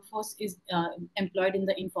Indian workforce is employed in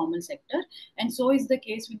the informal sector, and so is the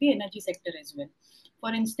case with the energy sector as well.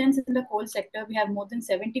 For instance, in the coal sector, we have more than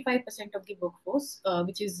 75% of the workforce,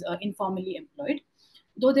 which is informally employed.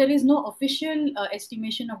 Though there is no official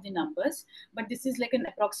estimation of the numbers, but this is like an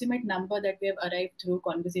approximate number that we have arrived through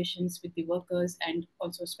conversations with the workers and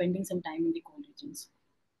also spending some time in the coal regions.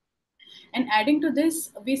 And adding to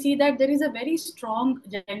this, we see that there is a very strong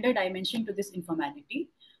gender dimension to this informality,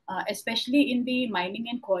 especially in the mining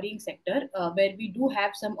and quarrying sector, where we do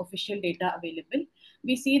have some official data available.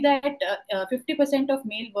 We see that 50% of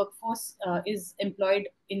male workforce is employed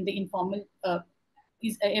in the informal,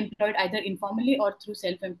 is employed either informally or through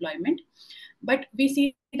self-employment. But we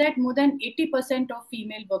see that more than 80% of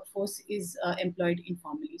female workforce is employed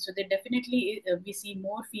informally. So there definitely, we see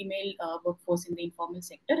more female workforce in the informal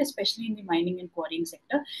sector, especially in the mining and quarrying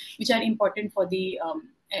sector, which are important for the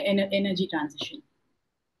energy transition.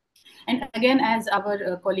 And again, as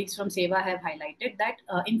our colleagues from SEWA have highlighted, that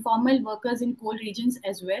informal workers in coal regions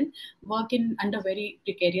as well work in under very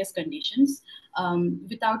precarious conditions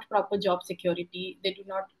without proper job security. They do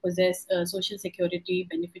not possess social security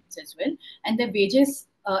benefits as well. And their wages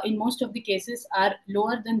in most of the cases are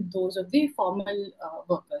lower than those of the formal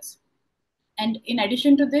workers. And in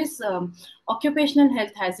addition to this, occupational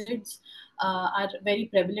health hazards are very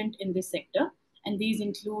prevalent in this sector. And these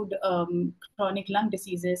include chronic lung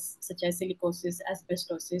diseases such as silicosis,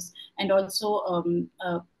 asbestosis, and also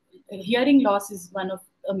hearing loss is one of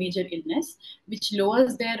a major illness, which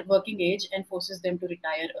lowers their working age and forces them to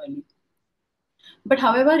retire early. But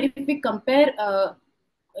however, if we compare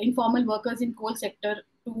informal workers in coal sector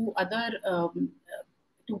to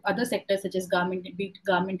other sectors such as garment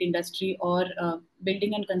industry or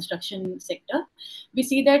building and construction sector, we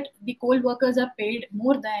see that the coal workers are paid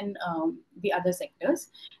more than the other sectors.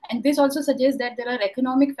 And this also suggests that there are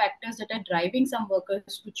economic factors that are driving some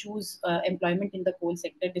workers to choose employment in the coal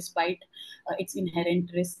sector despite its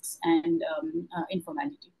inherent risks and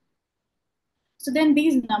informality. So then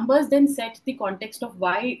these numbers then set the context of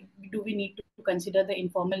why do we need to consider the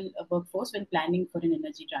informal workforce when planning for an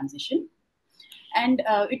energy transition. And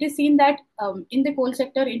it is seen that in the coal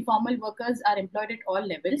sector, informal workers are employed at all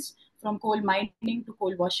levels, from coal mining to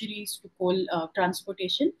coal washeries to coal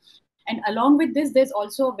transportation. And along with this, there's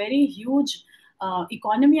also a very huge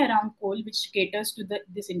economy around coal, which caters to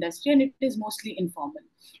this industry, and it is mostly informal.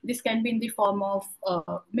 This can be in the form of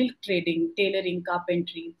milk trading, tailoring,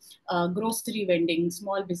 carpentry, grocery vending,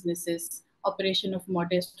 small businesses, operation of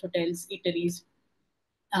modest hotels, eateries,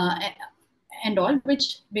 and all,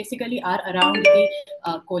 which basically are around the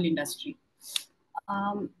coal industry.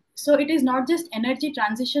 So it is not just energy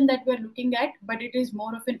transition that we're looking at, but it is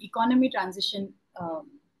more of an economy transition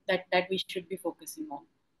that we should be focusing on.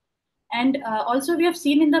 And also we have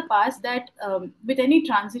seen in the past that with any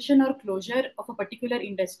transition or closure of a particular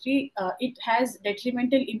industry, it has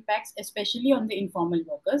detrimental impacts, especially on the informal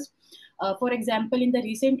workers. For example, in the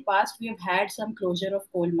recent past, we have had some closure of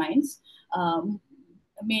coal mines,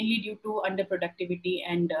 mainly due to underproductivity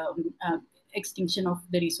and extinction of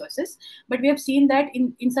the resources. But we have seen that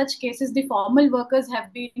in such cases, the formal workers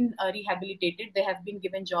have been rehabilitated. They have been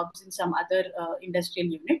given jobs in some other industrial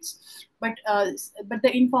units. But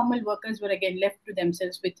the informal workers were again left to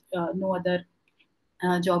themselves with no other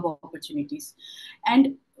job opportunities.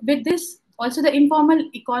 And with this, also the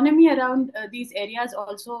informal economy around these areas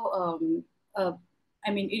also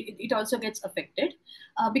it also gets affected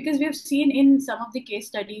because we have seen in some of the case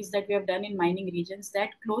studies that we have done in mining regions that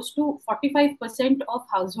close to 45% of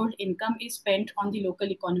household income is spent on the local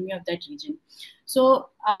economy of that region. So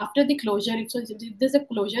after the closure, if there's a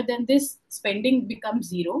closure, then this spending becomes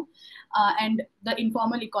zero, and the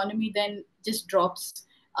informal economy then just drops.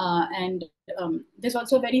 And there's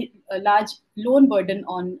also a very large loan burden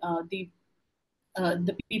on the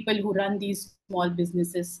people who run these small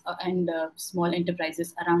businesses and small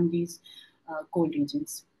enterprises around these coal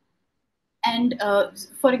regions. And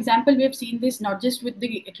for example, we have seen this not just with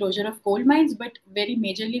the closure of coal mines, but very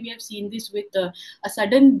majorly we have seen this with a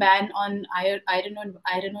sudden ban on iron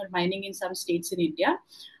ore mining in some states in India,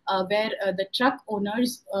 where the truck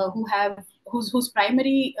owners whose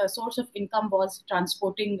primary source of income was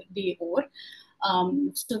transporting the ore.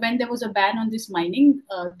 So when there was a ban on this mining,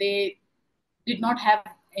 they did not have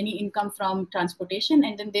any income from transportation,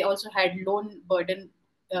 and then they also had loan burden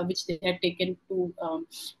which they had taken to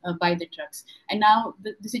buy the trucks. And now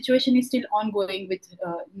the situation is still ongoing with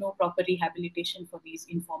no proper rehabilitation for these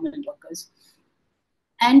informal workers.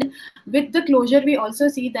 And with the closure, we also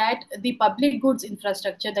see that the public goods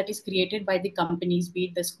infrastructure that is created by the companies, be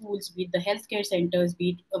it the schools, be it the healthcare centers,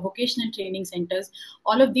 be it vocational training centers,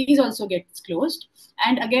 all of these also gets closed.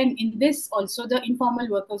 And again, in this also, the informal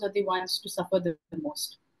workers are the ones to suffer the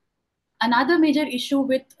most. Another major issue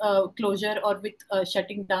with closure or with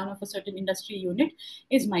shutting down of a certain industry unit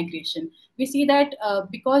is migration. We see that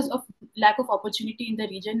because of lack of opportunity in the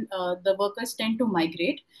region, the workers tend to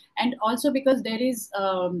migrate, and also because there is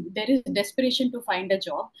desperation to find a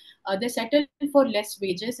job, they settle for less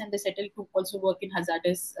wages, and they settle to also work in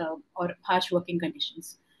hazardous or harsh working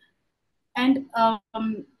conditions. And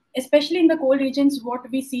especially in the coal regions, what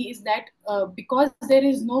we see is that because there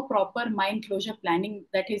is no proper mine closure planning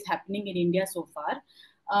that is happening in India so far,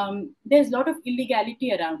 there's a lot of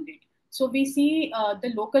illegality around it. So we see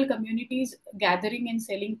the local communities gathering and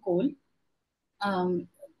selling coal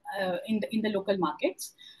in the local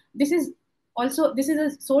markets. This is a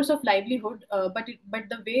source of livelihood, but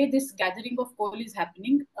the way this gathering of coal is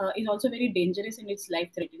happening is also very dangerous and it's life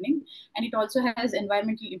threatening, and it also has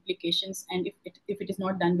environmental implications, and if it is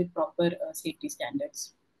not done with proper safety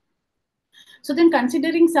standards. So then,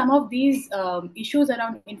 considering some of these issues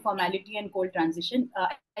around informality and coal transition,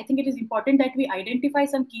 I think it is important that we identify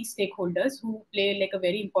some key stakeholders who play like a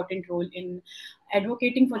very important role in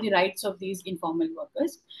advocating for the rights of these informal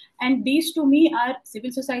workers. And these to me are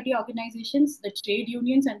civil society organizations, the trade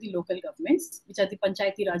unions, and the local governments, which are the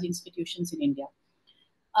Panchayati Raj institutions in India.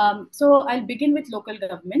 So I'll begin with local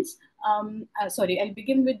governments. I'll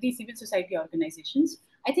begin with the civil society organizations.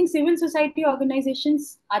 I think civil society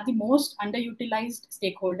organizations are the most underutilized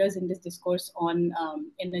stakeholders in this discourse on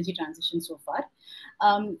energy transition so far.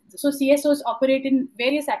 So CSOs operate in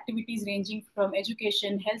various activities ranging from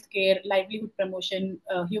education, healthcare, livelihood promotion,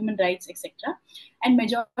 human rights, etc. And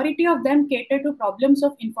majority of them cater to problems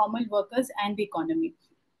of informal workers and the economy.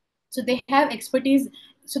 So they have expertise.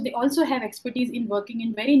 So they also have expertise in working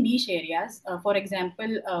in very niche areas. For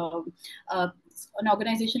example, an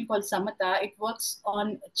organization called Samata, it works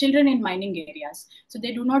on children in mining areas. So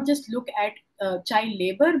they do not just look at child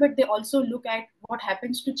labor, but they also look at what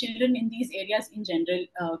happens to children in these areas in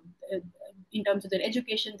general, in terms of their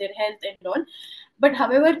education, their health, and all. But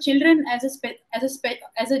however, children as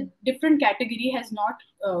a different category has not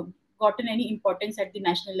gotten any importance at the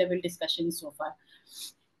national level discussions so far.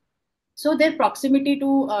 So their proximity to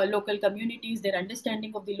local communities, their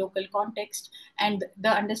understanding of the local context, and the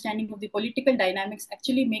understanding of the political dynamics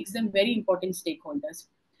actually makes them very important stakeholders.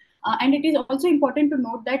 And it is also important to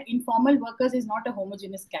note that informal workers is not a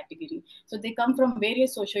homogeneous category. So they come from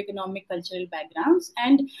various socioeconomic, cultural backgrounds,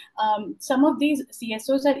 and some of these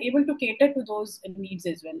CSOs are able to cater to those needs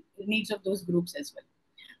as well, needs of those groups as well.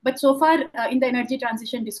 But so far in the energy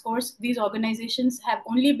transition discourse, these organizations have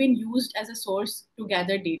only been used as a source to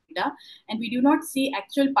gather data, and we do not see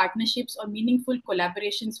actual partnerships or meaningful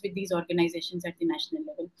collaborations with these organizations at the national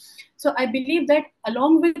level. So I believe that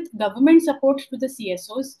along with government support to the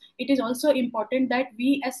CSOs, it is also important that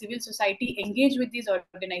we as civil society engage with these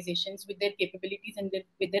organizations with their capabilities and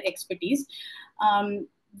with their expertise,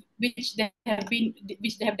 which they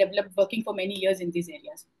have developed working for many years in these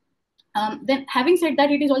areas. Then having said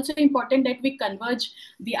that, it is also important that we converge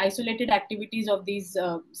the isolated activities of these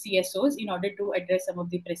CSOs in order to address some of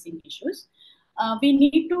the pressing issues. We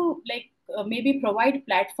need to maybe provide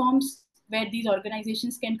platforms where these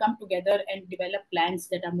organizations can come together and develop plans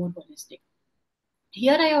that are more holistic.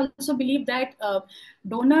 Here, I also believe that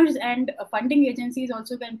donors and funding agencies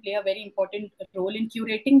also can play a very important role in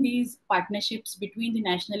curating these partnerships between the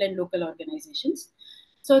national and local organizations.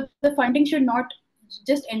 So the funding should not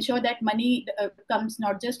just ensure that money comes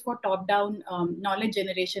not just for top-down knowledge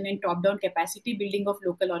generation and top-down capacity building of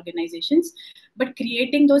local organizations, but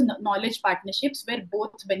creating those knowledge partnerships where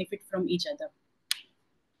both benefit from each other.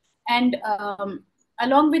 And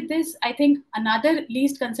along with this, I think another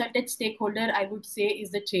least consulted stakeholder, I would say,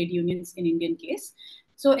 is the trade unions in Indian case.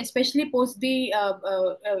 So especially post the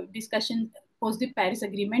discussion, post the Paris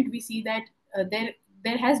Agreement, we see that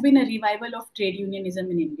there has been a revival of trade unionism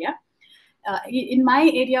in India. in my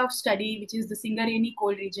area of study, which is the Singareni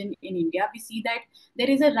coal region in India, we see that there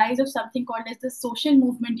is a rise of something called as the social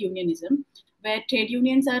movement unionism, where trade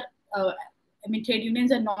unions are trade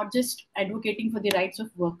unions are not just advocating for the rights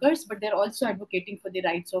of workers, but they're also advocating for the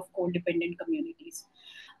rights of coal-dependent communities.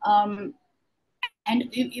 And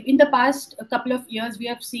in the past couple of years, we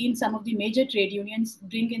have seen some of the major trade unions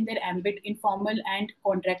bring in their ambit informal and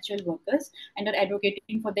contractual workers and are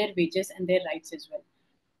advocating for their wages and their rights as well.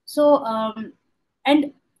 So,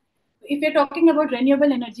 and if you're talking about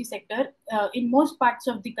renewable energy sector, in most parts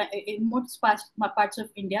of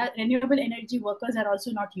India, renewable energy workers are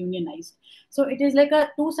also not unionized. So it is like a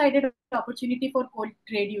two-sided opportunity for coal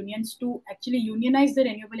trade unions to actually unionize the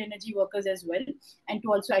renewable energy workers as well, and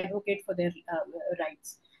to also advocate for their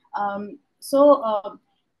rights.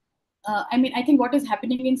 I think what is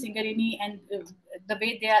happening in Singareni and the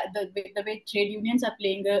way trade unions are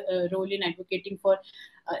playing a role in advocating for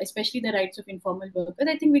especially the rights of informal workers,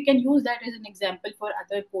 I think we can use that as an example for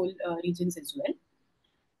other coal regions as well.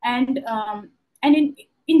 And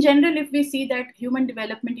in general, if we see that human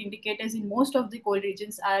development indicators in most of the coal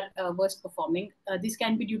regions are worst performing, this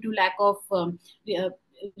can be due to lack of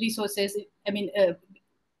resources.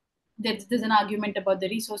 There's an argument about the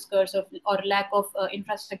resource curse or lack of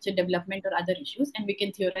infrastructure development or other issues, and we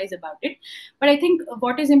can theorize about it. But I think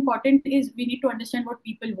what is important is we need to understand what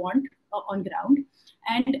people want on ground.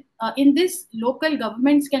 And in this, local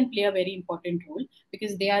governments can play a very important role,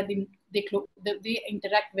 because they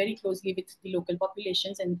interact very closely with the local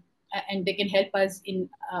populations, and they can help us in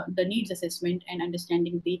the needs assessment and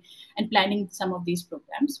understanding and planning some of these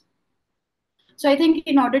programs. So I think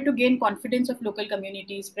in order to gain confidence of local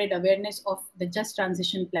communities, spread awareness of the just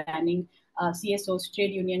transition planning, CSOs,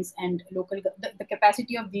 trade unions, and the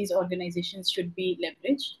capacity of these organizations should be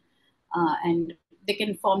leveraged, and they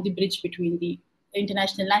can form the bridge between the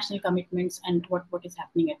international, national commitments and what is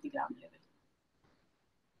happening at the ground level.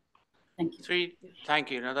 Thank you. Sri,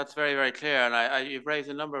 thank you. Now that's very, very clear, and you've raised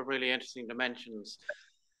a number of really interesting dimensions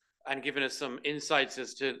and given us some insights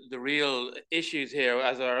as to the real issues here,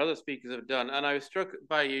 as our other speakers have done. And I was struck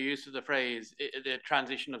by your use of the phrase, the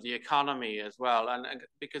transition of the economy as well. And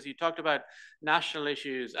because you talked about national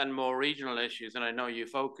issues and more regional issues, and I know you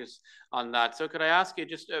focus on that. So could I ask you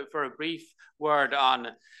just for a brief word on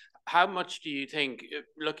how much do you think,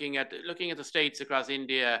 looking at the states across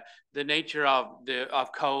India, the nature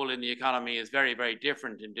of coal in the economy is very, very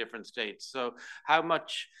different in different states. So how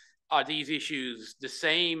much are these issues the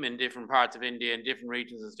same in different parts of India, in different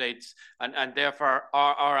regions and states, and therefore,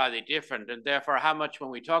 are they different? And therefore, how much, when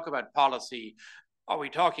we talk about policy, are we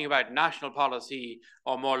talking about national policy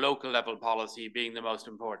or more local level policy being the most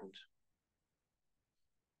important?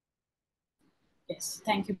 Yes,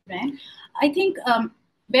 thank you, Brian. I think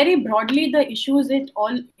very broadly, the issues in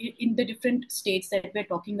the different states that we're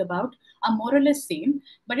talking about are more or less same.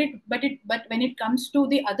 But when it comes to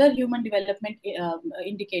the other human development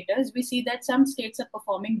indicators, we see that some states are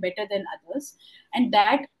performing better than others, and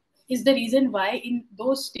that is the reason why in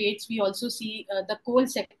those states we also see the coal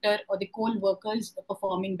sector or the coal workers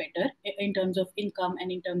performing better in terms of income and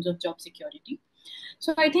in terms of job security.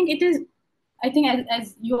 So I think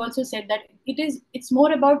as you also said, that it's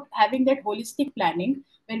more about having that holistic planning,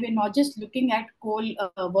 where we're not just looking at coal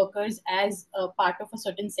workers as a part of a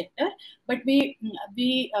certain sector, but we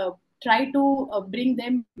try to bring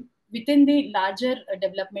them within the larger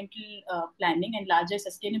developmental planning and larger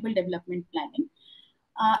sustainable development planning.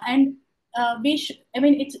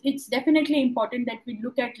 It's definitely important that we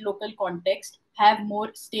look at local context, have more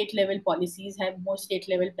state level policies, have more state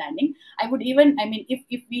level planning.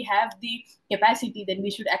 If we have the capacity, then we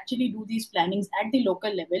should actually do these plannings at the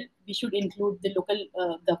local level. We should include the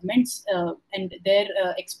local governments and their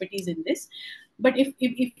expertise in this. But even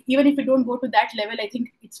if we don't go to that level, I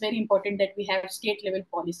think it's very important that we have state level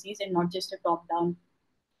policies and not just a top down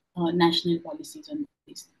national policies on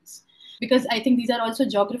these things. Because I think these are also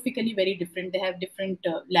geographically very different. They have different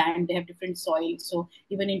land, they have different soil. So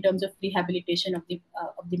even in terms of rehabilitation of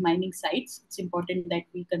the mining sites, it's important that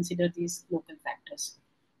we consider these local factors.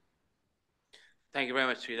 Thank you very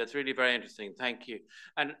much, Sri. That's really very interesting. Thank you.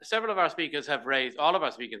 And several of our speakers have raised, all of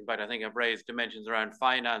our speakers, but I think have raised dimensions around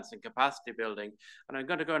finance and capacity building. And I'm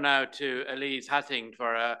going to go now to Elise Hatting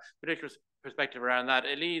for a particular perspective around that.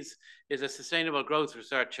 Elise is a sustainable growth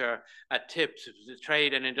researcher at TIPS,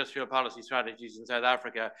 Trade and Industrial Policy Strategies in South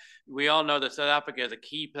Africa. We all know that South Africa is a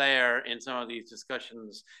key player in some of these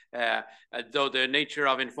discussions, though the nature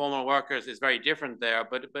of informal workers is very different there.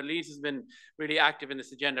 But Elise has been really active in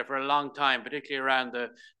this agenda for a long time, particularly around the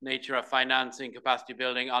nature of financing, capacity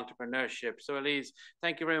building, entrepreneurship. So Elise,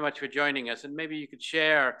 thank you very much for joining us. And maybe you could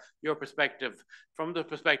share your perspective from the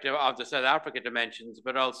perspective of the South Africa dimensions,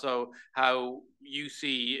 but also how you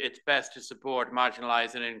see it's best to support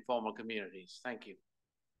marginalized and informal communities. Thank you.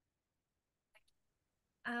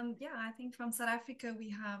 Yeah, I think from South Africa, we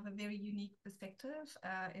have a very unique perspective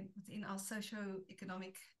within our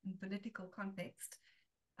socio-economic and political context.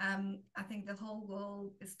 I think the whole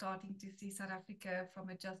world is starting to see South Africa from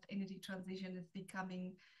a just energy transition as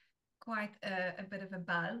becoming quite a bit of a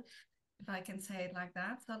buzz, if I can say it like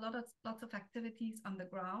that. So lots of activities on the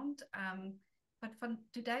ground. But for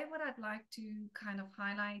today, what I'd like to kind of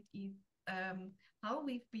highlight is how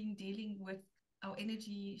we've been dealing with our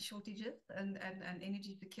energy shortages and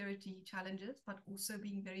energy security challenges, but also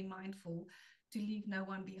being very mindful to leave no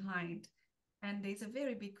one behind. And there's a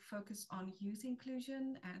very big focus on youth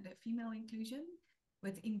inclusion and female inclusion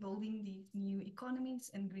within building these new economies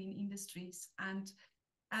and green industries. And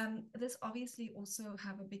this obviously also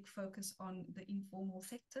have a big focus on the informal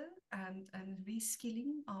sector and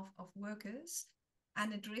reskilling of workers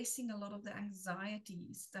and addressing a lot of the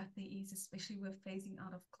anxieties that there is, especially with phasing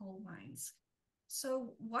out of coal mines.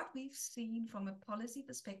 So what we've seen from a policy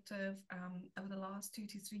perspective over the last 2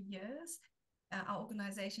 to 3 years, our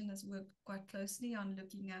organization has worked quite closely on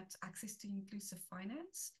looking at access to inclusive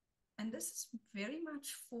finance. And this is very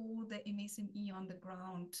much for the MSME on the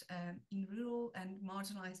ground in rural and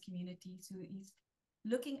marginalized communities who is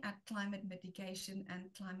looking at climate mitigation and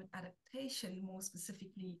climate adaptation, more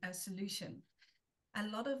specifically a solution. A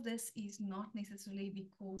lot of this is not necessarily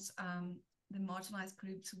because the marginalized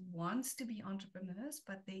groups want to be entrepreneurs,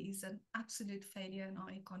 but there is an absolute failure in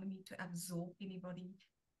our economy to absorb anybody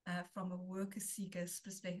from a worker seeker's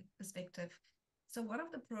perspective. So one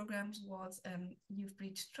of the programs was Youth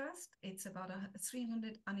Bridge Trust. It's about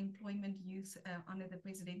 300 unemployment youth under the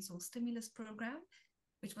presidential stimulus program,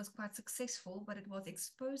 which was quite successful, but it was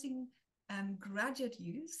exposing graduate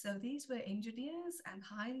youth. So these were engineers and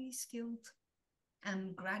highly skilled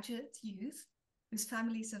graduate youth whose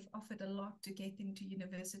families have offered a lot to get into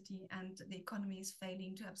university, and the economy is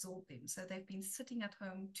failing to absorb them. So they've been sitting at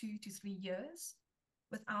home 2 to 3 years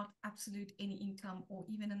without absolute any income or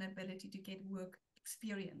even an ability to get work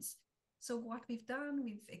experience. So what we've done,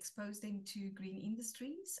 we've exposed them to green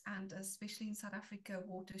industries, and especially in South Africa,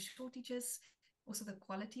 water shortages, also the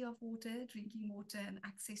quality of water, drinking water and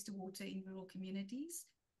access to water in rural communities.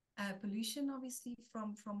 Pollution, obviously,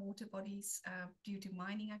 from water bodies due to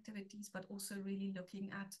mining activities, but also really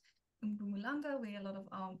looking at Mpumalanga, where a lot of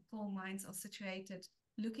our coal mines are situated,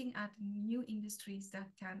 looking at new industries that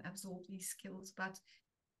can absorb these skills. But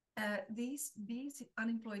these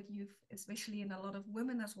unemployed youth, especially, and a lot of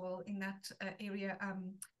women as well in that area,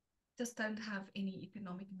 just don't have any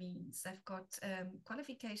economic means. They've got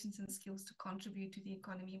qualifications and skills to contribute to the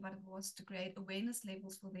economy, but it was to create awareness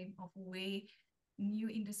levels for them of where new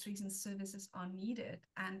industries and services are needed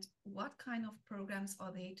and what kind of programs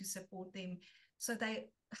are there to support them. So they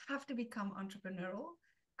have to become entrepreneurial,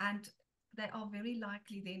 and they are very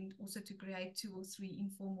likely then also to create 2 or 3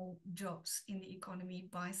 informal jobs in the economy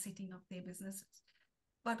by setting up their businesses.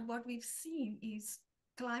 But what we've seen is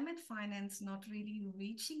climate finance not really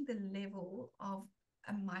reaching the level of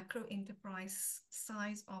a micro enterprise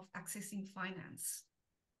size of accessing finance.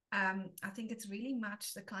 I think it's really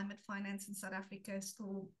much the climate finance in South Africa is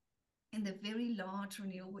still in the very large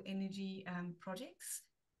renewable energy projects.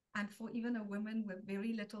 And for even a woman with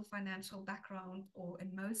very little financial background, or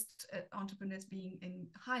in most entrepreneurs being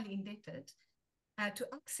highly indebted, to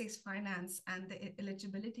access finance and the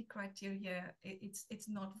eligibility criteria, it's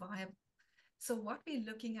not viable. So what we're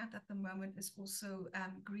looking at the moment is also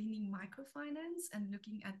greening microfinance and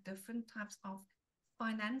looking at different types of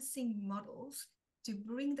financing models to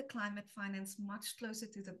bring the climate finance much closer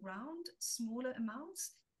to the ground, smaller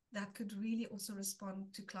amounts that could really also respond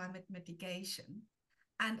to climate mitigation.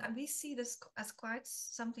 And we see this as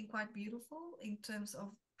something quite beautiful in terms of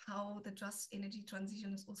how the just energy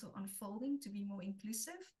transition is also unfolding to be more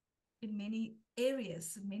inclusive in many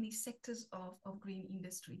areas, many sectors of green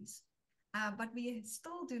industries. But we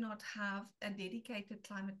still do not have a dedicated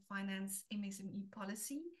climate finance MSME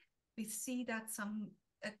policy. We see that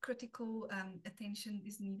critical attention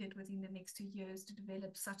is needed within the next 2 years to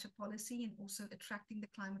develop such a policy, and also attracting the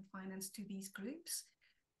climate finance to these groups.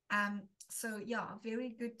 So yeah,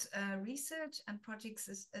 very good research and projects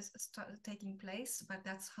is taking place, but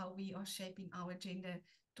that's how we are shaping our agenda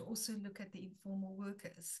to also look at the informal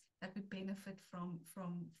workers that would benefit from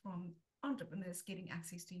entrepreneurs getting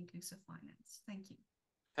access to inclusive finance. Thank you.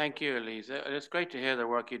 Thank you, Elise. It's great to hear the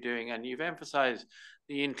work you're doing, and you've emphasized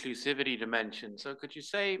the inclusivity dimension. So could you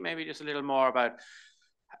say maybe just a little more about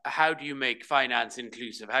how do you make finance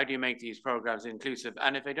inclusive? How do you make these programs inclusive?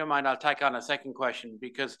 And if I don't mind, I'll tack on a second question,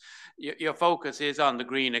 because your focus is on the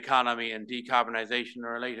green economy and decarbonization and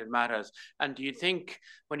related matters. And do you think,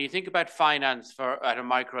 when you think about finance at a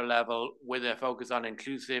micro level with a focus on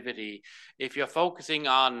inclusivity, if you're focusing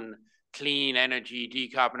on clean energy,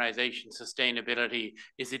 decarbonization, sustainability,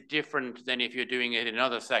 is it different than if you're doing it in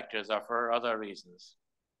other sectors or for other reasons?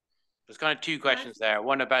 There's kind of two questions there.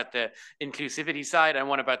 One about the inclusivity side and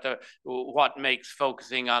one about what makes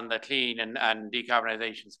focusing on the clean and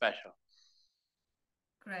decarbonization special.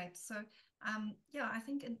 Great. So yeah, I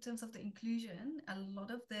think in terms of the inclusion, a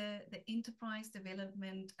lot of the enterprise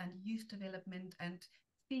development and youth development and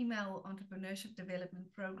female entrepreneurship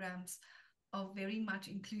development programs are very much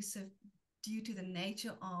inclusive due to the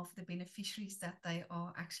nature of the beneficiaries that they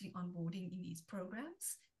are actually onboarding in these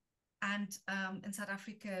programs. And in South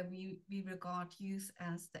Africa, we regard youth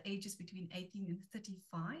as the ages between 18 and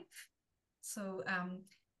 35. So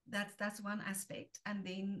that's one aspect. And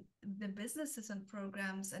then the businesses and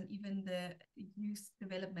programs and even the youth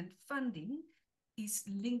development funding is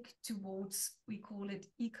linked towards, we call it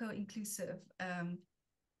eco-inclusive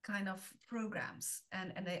kind of programs.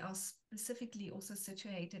 And they are specifically also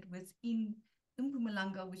situated within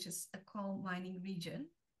Mpumalanga, which is a coal mining region,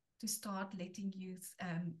 to start letting youth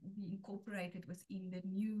be incorporated within the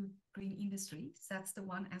new green industries. That's the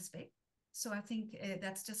one aspect. So I think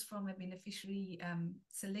that's just from a beneficiary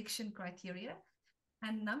selection criteria.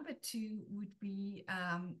 And number two would be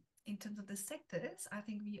in terms of the sectors, I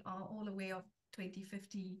think we are all aware of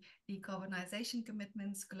 2050 decarbonization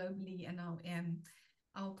commitments globally and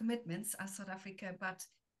our commitments as South Africa, but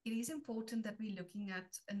it is important that we're looking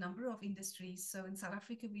at a number of industries. So in South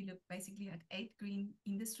Africa, we look basically at 8 green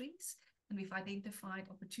industries, and we've identified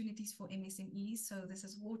opportunities for MSMEs. So this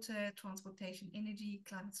is water, transportation, energy,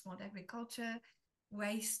 climate smart agriculture,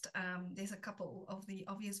 waste. There's a couple of the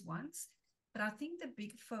obvious ones, but I think the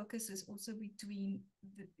big focus is also between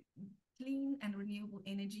the clean and renewable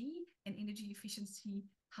energy and energy efficiency,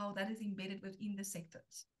 how that is embedded within the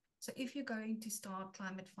sectors. So if you're going to start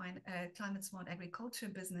climate smart agriculture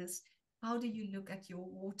business, how do you look at your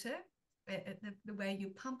water, the way you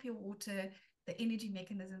pump your water, the energy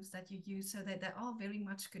mechanisms that you use, so that they are very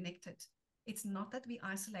much connected. It's not that we're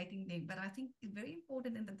isolating them, but I think very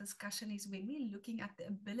important in the discussion is when we're looking at the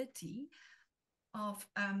ability of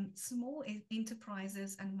small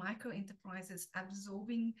enterprises and micro enterprises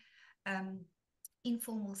absorbing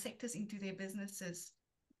informal sectors into their businesses,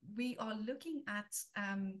 we are looking at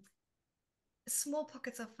small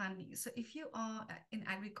pockets of funding. So if you are in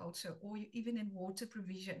agriculture or even in water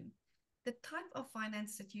provision, the type of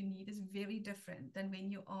finance that you need is very different than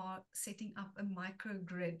when you are setting up a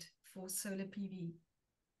microgrid for solar PV.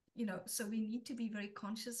 So we need to be very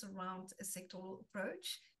conscious around a sectoral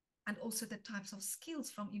approach and also the types of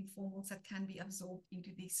skills from informals that can be absorbed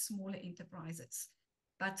into these smaller enterprises.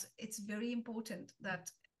 But it's very important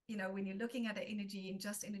that when you're looking at an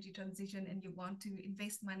just energy transition and you want to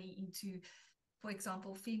invest money into, for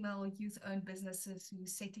example, female youth-owned businesses who are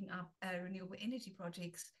setting up renewable energy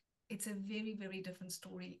projects, it's a very, very different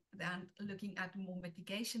story than looking at more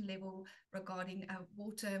mitigation level regarding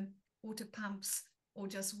water pumps or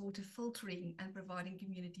just water filtering and providing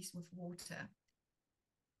communities with water.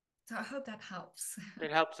 So I hope that helps.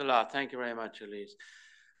 It helps a lot. Thank you very much, Elise.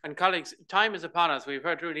 And colleagues, time is upon us. We've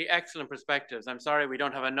heard really excellent perspectives. I'm sorry we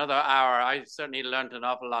don't have another hour. I certainly learned an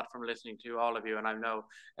awful lot from listening to all of you, and I know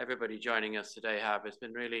everybody joining us today have. It's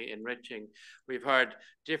been really enriching. We've heard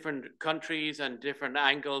different countries and different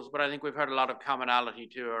angles, but I think we've heard a lot of commonality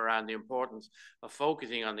too around the importance of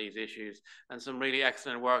focusing on these issues, and some really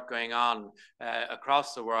excellent work going on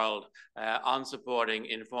across the world on supporting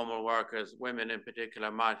informal workers, women in particular,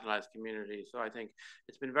 marginalized communities. So I think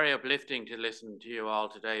it's been very uplifting to listen to you all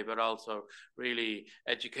today, but also really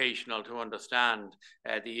educational to understand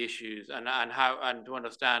the issues and to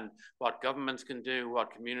understand what governments can do,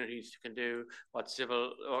 what communities can do, what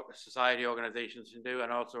civil society organizations can do,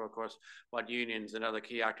 and also, of course, what unions and other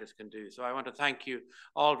key actors can do. So I want to thank you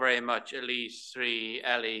all very much, Elise, Sri,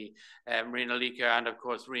 Ellie, Marina Lika, and of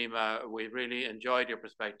course, Rima. We really enjoyed your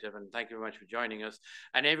perspective, and thank you very much for joining us.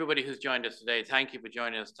 And everybody who's joined us today, thank you for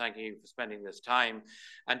joining us. Thank you for spending this time.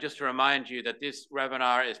 And just to remind you that this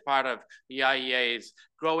webinar webinar is part of the IEA's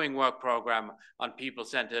growing work program on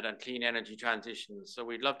people-centered and clean energy transitions. So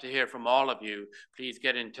we'd love to hear from all of you. Please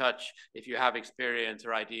get in touch if you have experience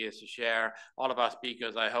or ideas to share. All of our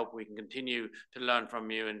speakers, I hope we can continue to learn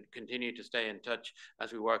from you and continue to stay in touch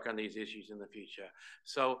as we work on these issues in the future.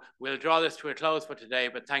 So we'll draw this to a close for today,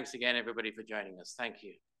 but thanks again, everybody, for joining us. Thank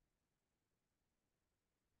you.